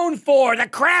known for. The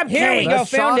crab Here we cake. go.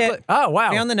 That's Found chocolate. it. Oh,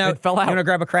 wow. Found the note. It fell out. You want to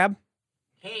grab a crab?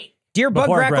 Hey. Dear Bug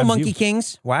Before it Grackle grabs Monkey you.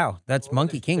 Kings. Wow, that's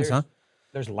Monkey Kings, huh?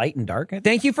 There's light and dark.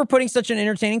 Thank you for putting such an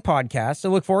entertaining podcast. I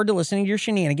look forward to listening to your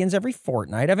shenanigans every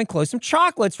fortnight. I've enclosed some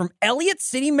chocolates from Elliott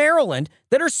City, Maryland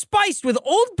that are spiced with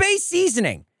Old Bay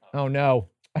seasoning. Oh, no.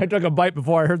 I took a bite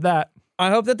before I heard that.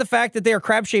 I hope that the fact that they are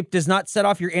crab-shaped does not set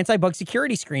off your anti-bug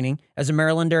security screening. As a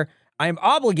Marylander, I am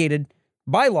obligated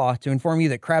by law to inform you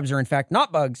that crabs are in fact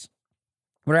not bugs,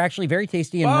 but are actually very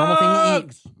tasty and normal thing to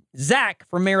eat. Zach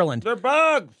from Maryland. They're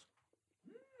bugs.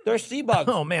 They're sea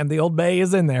bugs. Oh, man. The Old Bay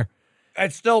is in there.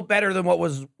 It's still better than what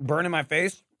was burning my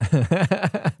face.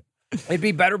 It'd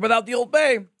be better without the Old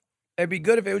Bay. It'd be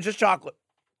good if it was just chocolate.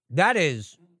 That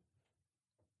is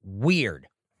weird.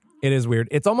 It is weird.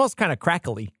 It's almost kind of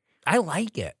crackly. I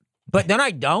like it, but then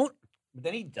I don't, But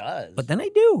then he does. but then I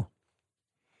do.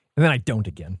 And then I don't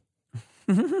again.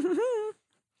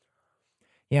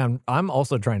 Yeah, I'm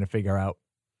also trying to figure out.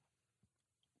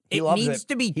 he It loves needs it.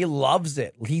 to be. He loves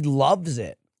it. He loves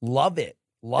it. Love it.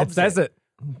 Loves It says it.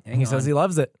 Hang He says on. he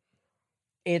loves it.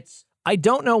 It's I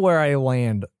don't know where I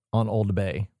land on Old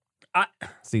Bay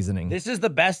seasoning. This is the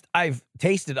best I've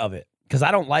tasted of it because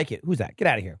I don't like it. Who's that? Get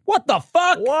out of here. What the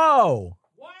fuck? Whoa.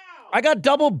 I got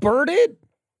double birded?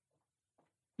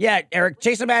 Yeah, Eric,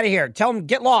 chase him out of here. Tell him,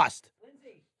 get lost.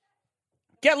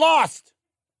 Get lost.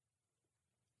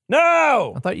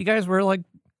 No. I thought you guys were like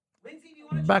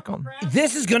back on.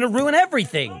 This is going to ruin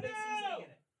everything.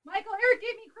 Michael, Eric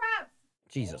gave me crap.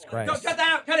 Jesus Christ. No, cut that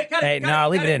out. Cut it. Hey, no,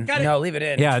 leave it in. No, leave it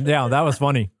in. Yeah, that was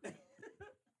funny.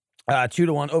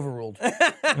 2-1 overruled.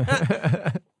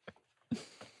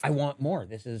 I want more.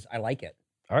 I like it.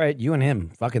 All right, you and him,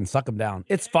 fucking suck him down.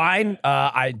 It's fine.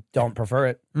 I don't prefer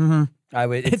it. Mm-hmm. I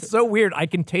would. It's so weird. I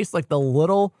can taste like the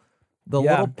little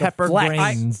pepper flex.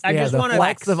 grains. I just want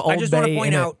flecks of Old I just want Bay to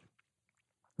point in it. out.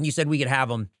 You said we could have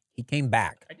him. He came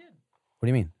back. What do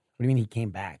you mean? What do you mean he came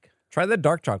back? Try the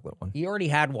dark chocolate one. He already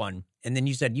had one, and then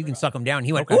you said you can suck him down.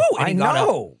 He went, Okay. ooh, and I he got up.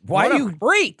 know. Why What are a you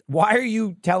freak? Why are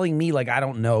you telling me like I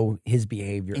don't know his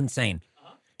behavior? Insane.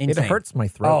 It Insane. hurts my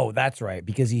throat. Oh, that's right.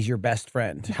 Because he's your best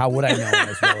friend. How would I know him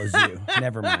as well as you?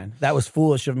 Never mind. That was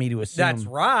foolish of me to assume. That's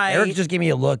right. Eric just gave me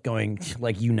a look going,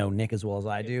 like, you know Nick as well as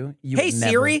I do. You Hey would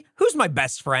never- Siri, who's my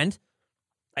best friend?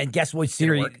 And guess what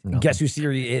Siri, work? No. guess who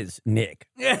Siri is? Nick.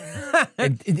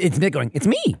 It's Nick going, it's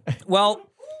me. Well,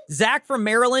 Zach from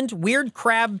Maryland, weird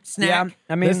crab snack. Yeah,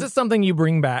 I mean, This is something you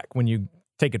bring back when you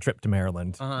take a trip to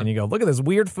Maryland. Uh-huh. And you go, look at this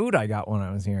weird food I got when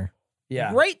I was here.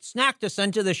 yeah. Great snack to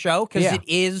send to the show because Yeah.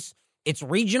 it's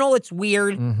regional, it's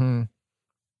weird. Mm-hmm.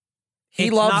 He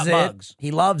It's loves not it. bugs.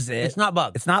 He loves it. It's not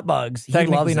bugs. It's not bugs. He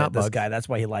Technically loves not it, this bugs. guy. That's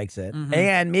why he likes it. Mhm.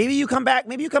 And maybe you come back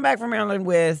from Maryland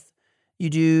with, you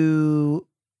do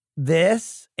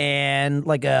this and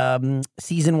like a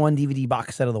season 1 DVD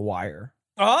box set of The Wire.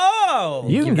 Oh.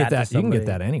 You can give get that to that. You can get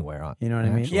somebody. that anywhere. You know what I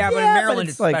mean? actually. Yeah, but in Maryland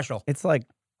it's it's like, special. It's like,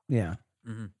 yeah,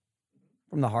 Mhm.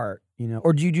 from the heart, you know.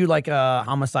 Or do you do like a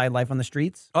homicide life on the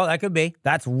streets? Oh, that could be.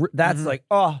 That's Mhm. like,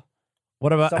 oh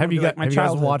What about Someone have you be like, got my have you guys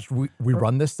childhood. watched We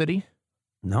Run This City?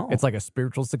 no, It's like a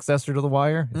spiritual successor to The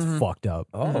Wire. It's Mhm. fucked up.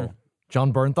 oh Mhm.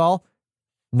 John Bernthal,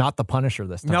 not the Punisher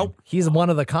this time. Nope. He's one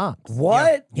of the cops.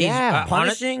 what? He's, Yeah.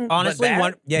 Punishing, but Honestly, bad?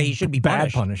 one. Yeah, he should be Bad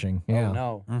punished. punishing. Yeah. Oh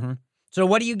no. Mhm. So,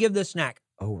 what do you give this snack?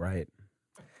 Oh right.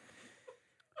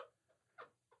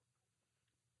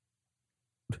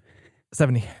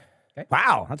 70.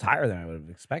 Wow, that's higher than I would have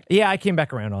expected. Yeah, I came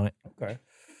back around on it. Okay.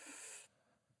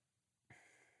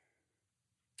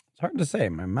 It's hard to say.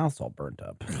 My mouth's all burnt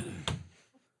up.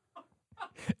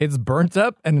 It's burnt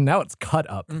up and now it's cut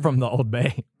up from the Old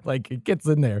Bay. Like it gets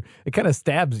in there. It kind of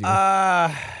stabs you.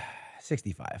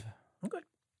 65.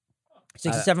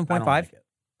 67.5. like it.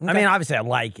 I mean, obviously, I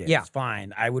like it. Yeah. It's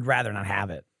fine. I would rather not have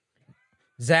it.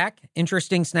 Zach,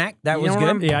 interesting snack. That You was know what good.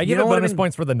 I'm- yeah, I you give know it what bonus I mean?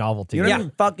 points for the novelty. You know Yeah.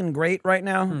 what's fucking great right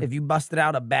now? If you busted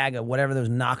out a bag of whatever those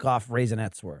knockoff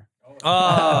Raisinets were. Oh,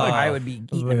 I would be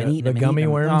eating them and eating the them. and gummy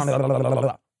eating them.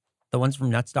 worms? the ones from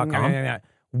nuts.com.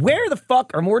 Where the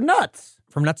fuck are more nuts?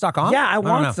 From nuts.com? Yeah, I don't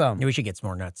want know. some. Yeah, we should get some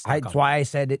more nuts. That's why I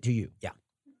said it to you.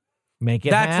 Make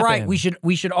it That's happen. right.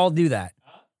 We should all do that.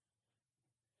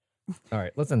 All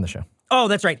right, let's end the show. Oh,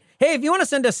 that's right. Hey, if you want to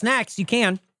send us snacks, you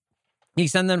can. You can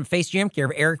send them to Face Jam, care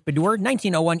of Eric Bedour,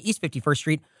 1901 East 51st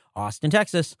Street, Austin,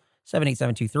 Texas,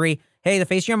 78723. Hey, the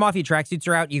Face Jam Mafia tracksuits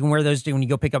are out. You can wear those when you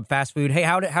go pick up fast food. Hey,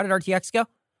 how did RTX go?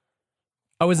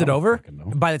 Oh, is it over?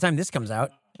 By the time this comes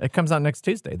out. It comes out next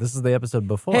Tuesday. This is the episode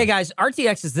before. Hey, guys,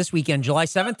 RTX is this weekend, July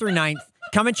 7th through 9th.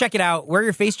 Come and check it out. Wear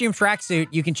your Face Jam tracksuit.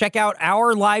 You can check out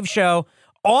our live show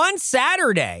on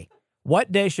Saturday.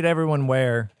 What day should everyone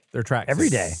wear their tracks? Every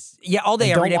day. Yeah, all day,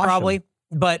 And every don't day, wash probably.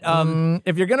 But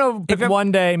If you're gonna pick if I'm-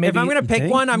 one day, maybe if I'm gonna pick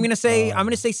think? one, I'm gonna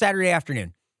say Saturday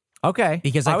afternoon okay,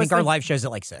 because I was think our thinking- live show's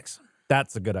at like 6.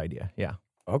 That's a good idea. Yeah,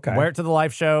 Okay. wear it to the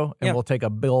live show, and Yeah. we'll take a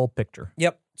bill picture.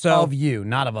 Yep. So Of you,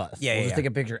 not of us. Yeah, We'll yeah, just yeah. take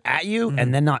a picture at you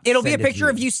and then not. it'll be a send it to picture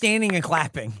of you standing and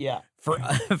clapping Yeah.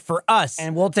 for us.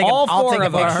 And we'll take. all I'll four take a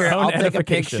of us. picture. Our own I'll take a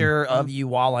edification. picture of you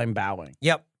while I'm bowing.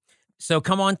 Yep. So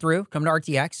come on through. Come to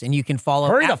RTX, and you can follow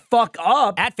Hurry the fuck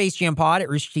up! at FaceJamPod at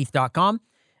roosterteeth.com.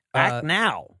 Act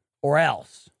now, or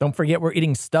else. Don't forget, we're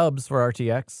eating Stubbs for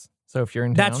RTX. So if you're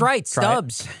in town, That's right, try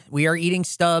it. Stubbs. We are eating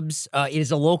Stubbs. It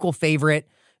is a local favorite.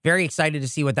 Very excited to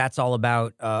see what that's all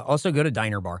about. Also, go to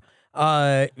Diner Bar.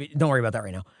 Don't worry about that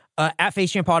right now. At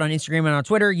FaceJamPod on Instagram and on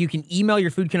Twitter. You can email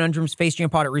your food conundrums,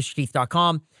 FaceJamPod at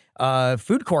roosterteeth.com.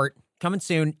 Food court coming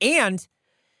soon. And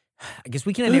I guess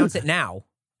we can announce it now.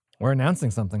 We're announcing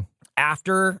something.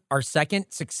 After our second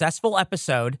successful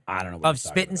episode I don't know. What of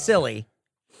Spit and Silly,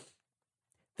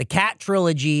 the Cat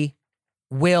trilogy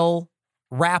will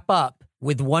wrap up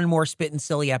with one more Spit and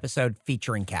Silly episode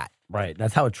featuring Cat. Right.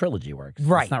 That's how a trilogy works.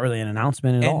 Right. It's not really an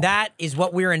announcement at all. And that is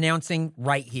what we're announcing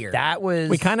right here. That was...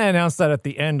 We kind of announced that at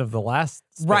the end of the last.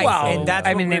 Right, Well, and that's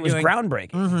I what mean, we're it was doing.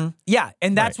 groundbreaking. Mm-hmm. Yeah,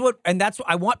 and that's what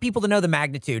I want people to know the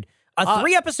magnitude. A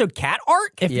 3-episode Cat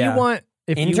arc? If Yeah. you want,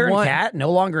 Intern Cat,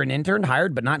 no longer an intern,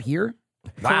 hired but not here.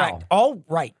 Wow. Correct. All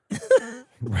right.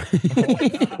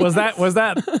 was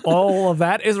that all of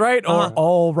that is right or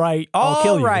all right? I'll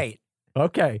kill All you. right.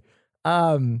 Okay.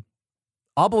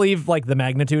 I'll believe like the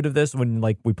magnitude of this when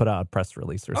like we put out a press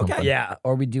release or something. Yeah,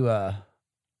 or we do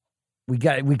we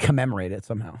commemorate it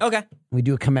somehow. Okay. We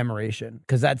do a commemoration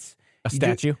because that's A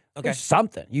statue. Okay.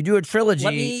 something. You do a trilogy,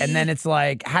 Let me- and then it's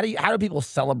like, how do people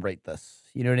celebrate this?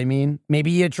 You know what I mean?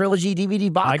 Maybe a trilogy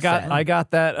DVD box. set. I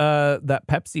got that that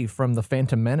Pepsi from the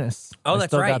Phantom Menace. Oh, I that's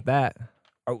still right. got that.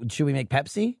 Oh, should we make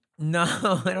Pepsi? No,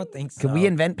 I don't think so. Could we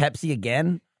invent Pepsi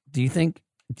again? Do you think?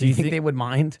 Do you think they would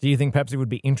mind? Do you think Pepsi would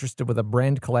be interested with a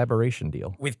brand collaboration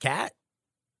deal with Cat?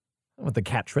 with the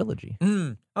Cat trilogy?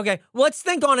 Okay. Well, let's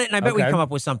think on it, and I bet we Okay. come up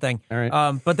with something. All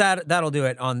right. But that'll do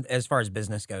it on as far as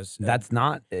business goes. That's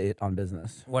not it on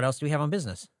business. What else do we have on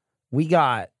business? We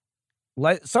got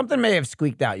something may have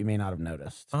squeaked out. You may not have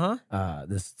noticed. Uh-huh.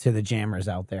 This to the jammers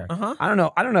out there. Uh-huh. I don't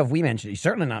know. I don't know if we mentioned it. You're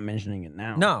certainly not mentioning it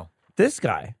now. No. This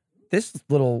guy, this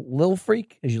little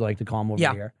freak, as you like to call him over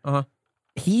Yeah. here. Uh-huh.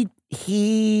 He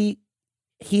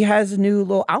has a new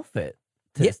little outfit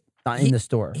in the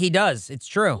store. He does. It's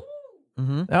true.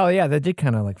 Mm-hmm. Oh yeah, that did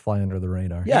kind of like fly under the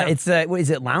radar. Yeah, it's what is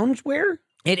it, loungewear?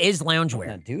 It is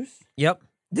loungewear. Deuce? Yep.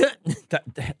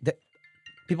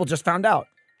 People just found out.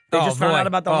 They Oh, just found boy. out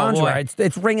about the Oh, loungewear. boy.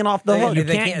 It's ringing off the hook. They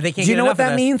can't Do you get know enough what of that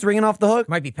this. means? Ringing off the hook?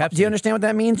 Might be Pepsi. Do you understand what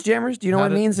that means, jammers? Do you know How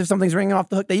what it means if something's ringing off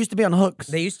the hook? They used to be on hooks.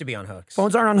 They used to be on hooks.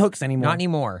 Phones aren't on hooks anymore. Not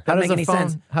anymore. How Doesn't does make a any phone?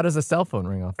 sense. How does a cell phone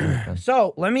ring off the hook then?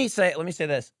 So let me say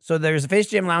this. So there's a Face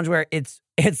Jam loungewear. It's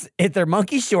they're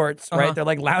monkey shorts, right? Uh-huh. They're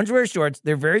like loungewear shorts.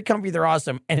 They're very comfy. They're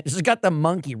awesome, and it's just got the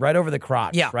monkey right over the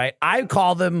crotch. Yeah. right. I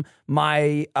call them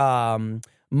my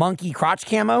monkey crotch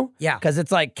camo. Yeah. because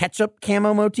it's like ketchup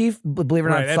camo motif. Believe it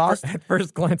or not, Right, sauce. at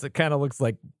first glance, it kind of looks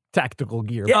like tactical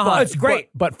gear. Yeah, but, it's great.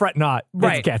 But fret not.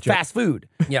 Right, It's ketchup. fast food.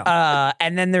 Yeah.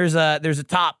 And then there's a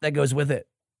top that goes with it.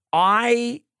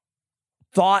 I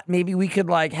thought maybe we could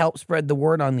like help spread the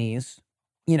word on these.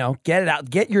 You know, get it out.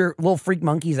 Get your little freak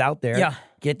monkeys out there. Yeah.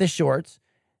 Get the shorts.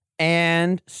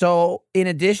 And so, in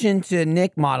addition to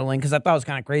Nick modeling, because I thought it was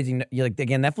kind of crazy, like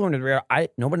again, that flew under the radar.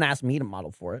 No one asked me to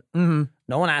model for it. Mm-hmm.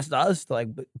 No one asked us to like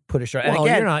put a shirt. And Well,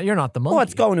 again, you're not the monkey. well,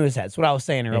 it's going to his head. That's what I was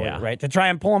saying earlier, Yeah. right? To try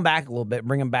and pull him back a little bit,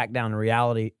 bring him back down to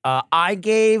reality.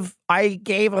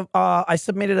 I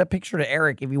submitted a picture to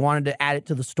Eric if he wanted to add it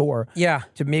to the store Yeah.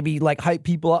 to maybe like hype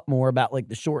people up more about like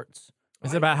the shorts.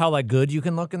 Is it about how like good you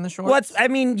can look in the shorts? I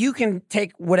mean, you can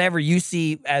take whatever you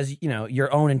see as, you know,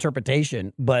 your own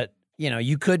interpretation, but you know,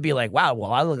 you could be like, wow,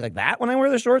 well, I look like that when I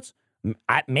wear the shorts.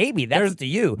 Maybe that's to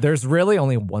you. There's really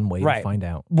only one way Right. to find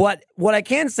out. What I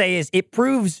can say is it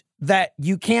proves that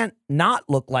you can't not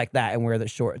look like that and wear the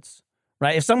shorts,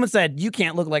 right? If someone said you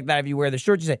can't look like that if you wear the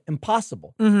shorts, you say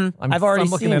impossible. Mm-hmm. I've already I'm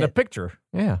looking seen at a it. picture.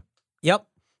 Yeah. Yep.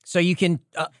 So you can.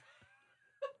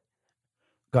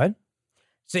 Go ahead.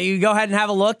 So you go ahead and have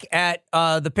a look at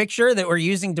the picture that we're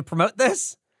using to promote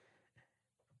this.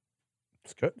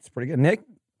 It's good. It's pretty good. Nick,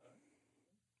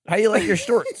 how you like your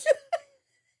shorts?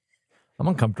 I'm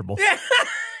uncomfortable.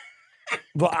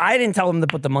 Well, I didn't tell him to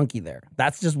put the monkey there.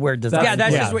 That's just where design. Yeah,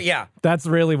 that's Yeah. just what. Yeah. That's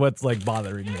really what's like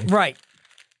bothering me. Right.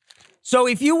 So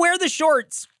if you wear the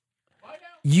shorts,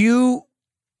 you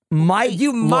might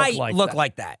look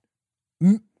like that.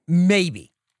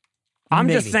 Maybe. I'm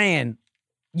Maybe. just saying.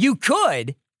 You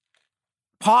could.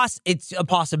 It's a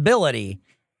possibility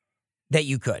that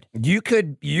you could. You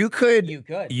could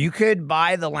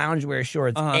buy the loungewear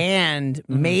shorts Uh-huh. and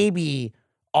maybe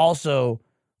also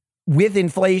with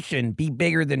inflation be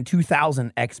bigger than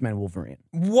 2000 X-Men Wolverine.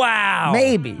 Wow.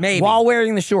 Maybe while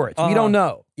wearing the shorts. We don't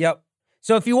know. Yep.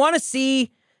 So if you want to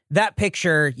see that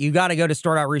picture, you got to go to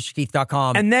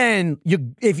store.roosterteeth.com. And then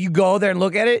if you go there and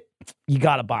look at it, you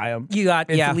got to buy them. you got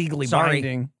It's legally Sorry.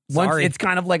 binding. Sorry. It's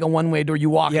kind of like a one-way door. You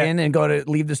walk Yeah. in and go to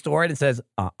leave the store and it says,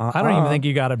 I don't even think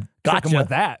you got to trick Gotcha. them with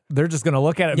that. They're just going to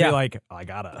look at it and Yeah. be like, I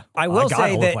gotta will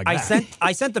say look that like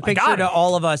I sent the picture to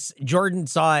all of us. Jordan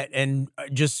saw it and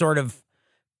just sort of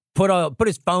put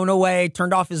his phone away,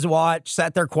 turned off his watch,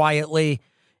 sat there quietly,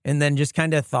 and then just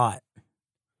kind of thought.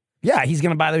 yeah, he's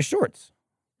going to buy those shorts.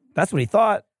 That's what he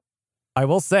thought. I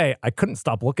will say, I couldn't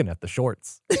stop looking at the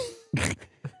shorts.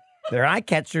 They're eye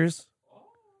catchers.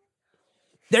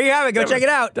 There you have it. Go check it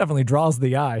out. Definitely draws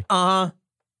the eye.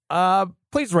 Uh-huh.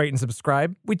 please rate and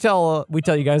subscribe. We tell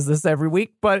you guys this every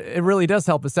week, but it really does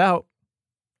help us out.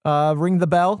 Ring the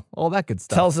bell, all that good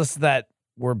stuff. Tells us that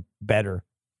we're better.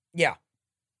 Yeah.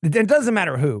 It doesn't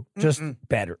matter who, just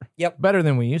better. Better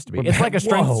than we used to be. It's like a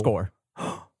strength Whoa. score.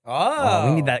 Oh.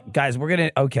 We need that. Guys, we're going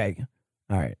to, okay.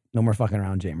 All right. No more fucking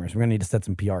around, Jamers. We're going to need to set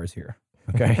some PRs here.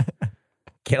 Okay.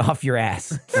 Get off your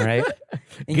ass. All right.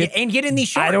 And get in these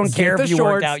shorts. I don't care the if you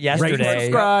shorts, worked out rate, yesterday.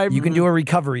 subscribe. You can do a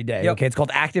recovery day. Yep. Okay. It's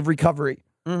called active recovery.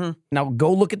 Now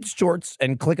go look at the shorts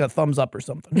and click a thumbs up or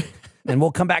something. And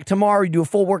we'll come back tomorrow. You do a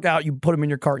full workout. You put them in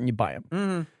your cart and you buy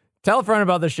them. Tell a friend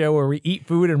about the show where we eat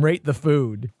food and rate the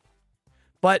food.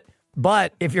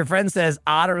 But if your friend says,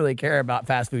 I don't really care about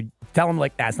fast food, tell them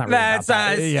like, that's not really That's about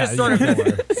fast food. it's Yeah,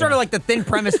 just sort of like the thin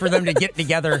premise for them to get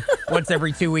together once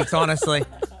every 2 weeks, honestly.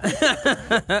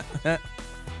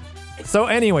 So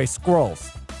anyway,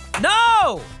 squirrels.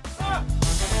 No!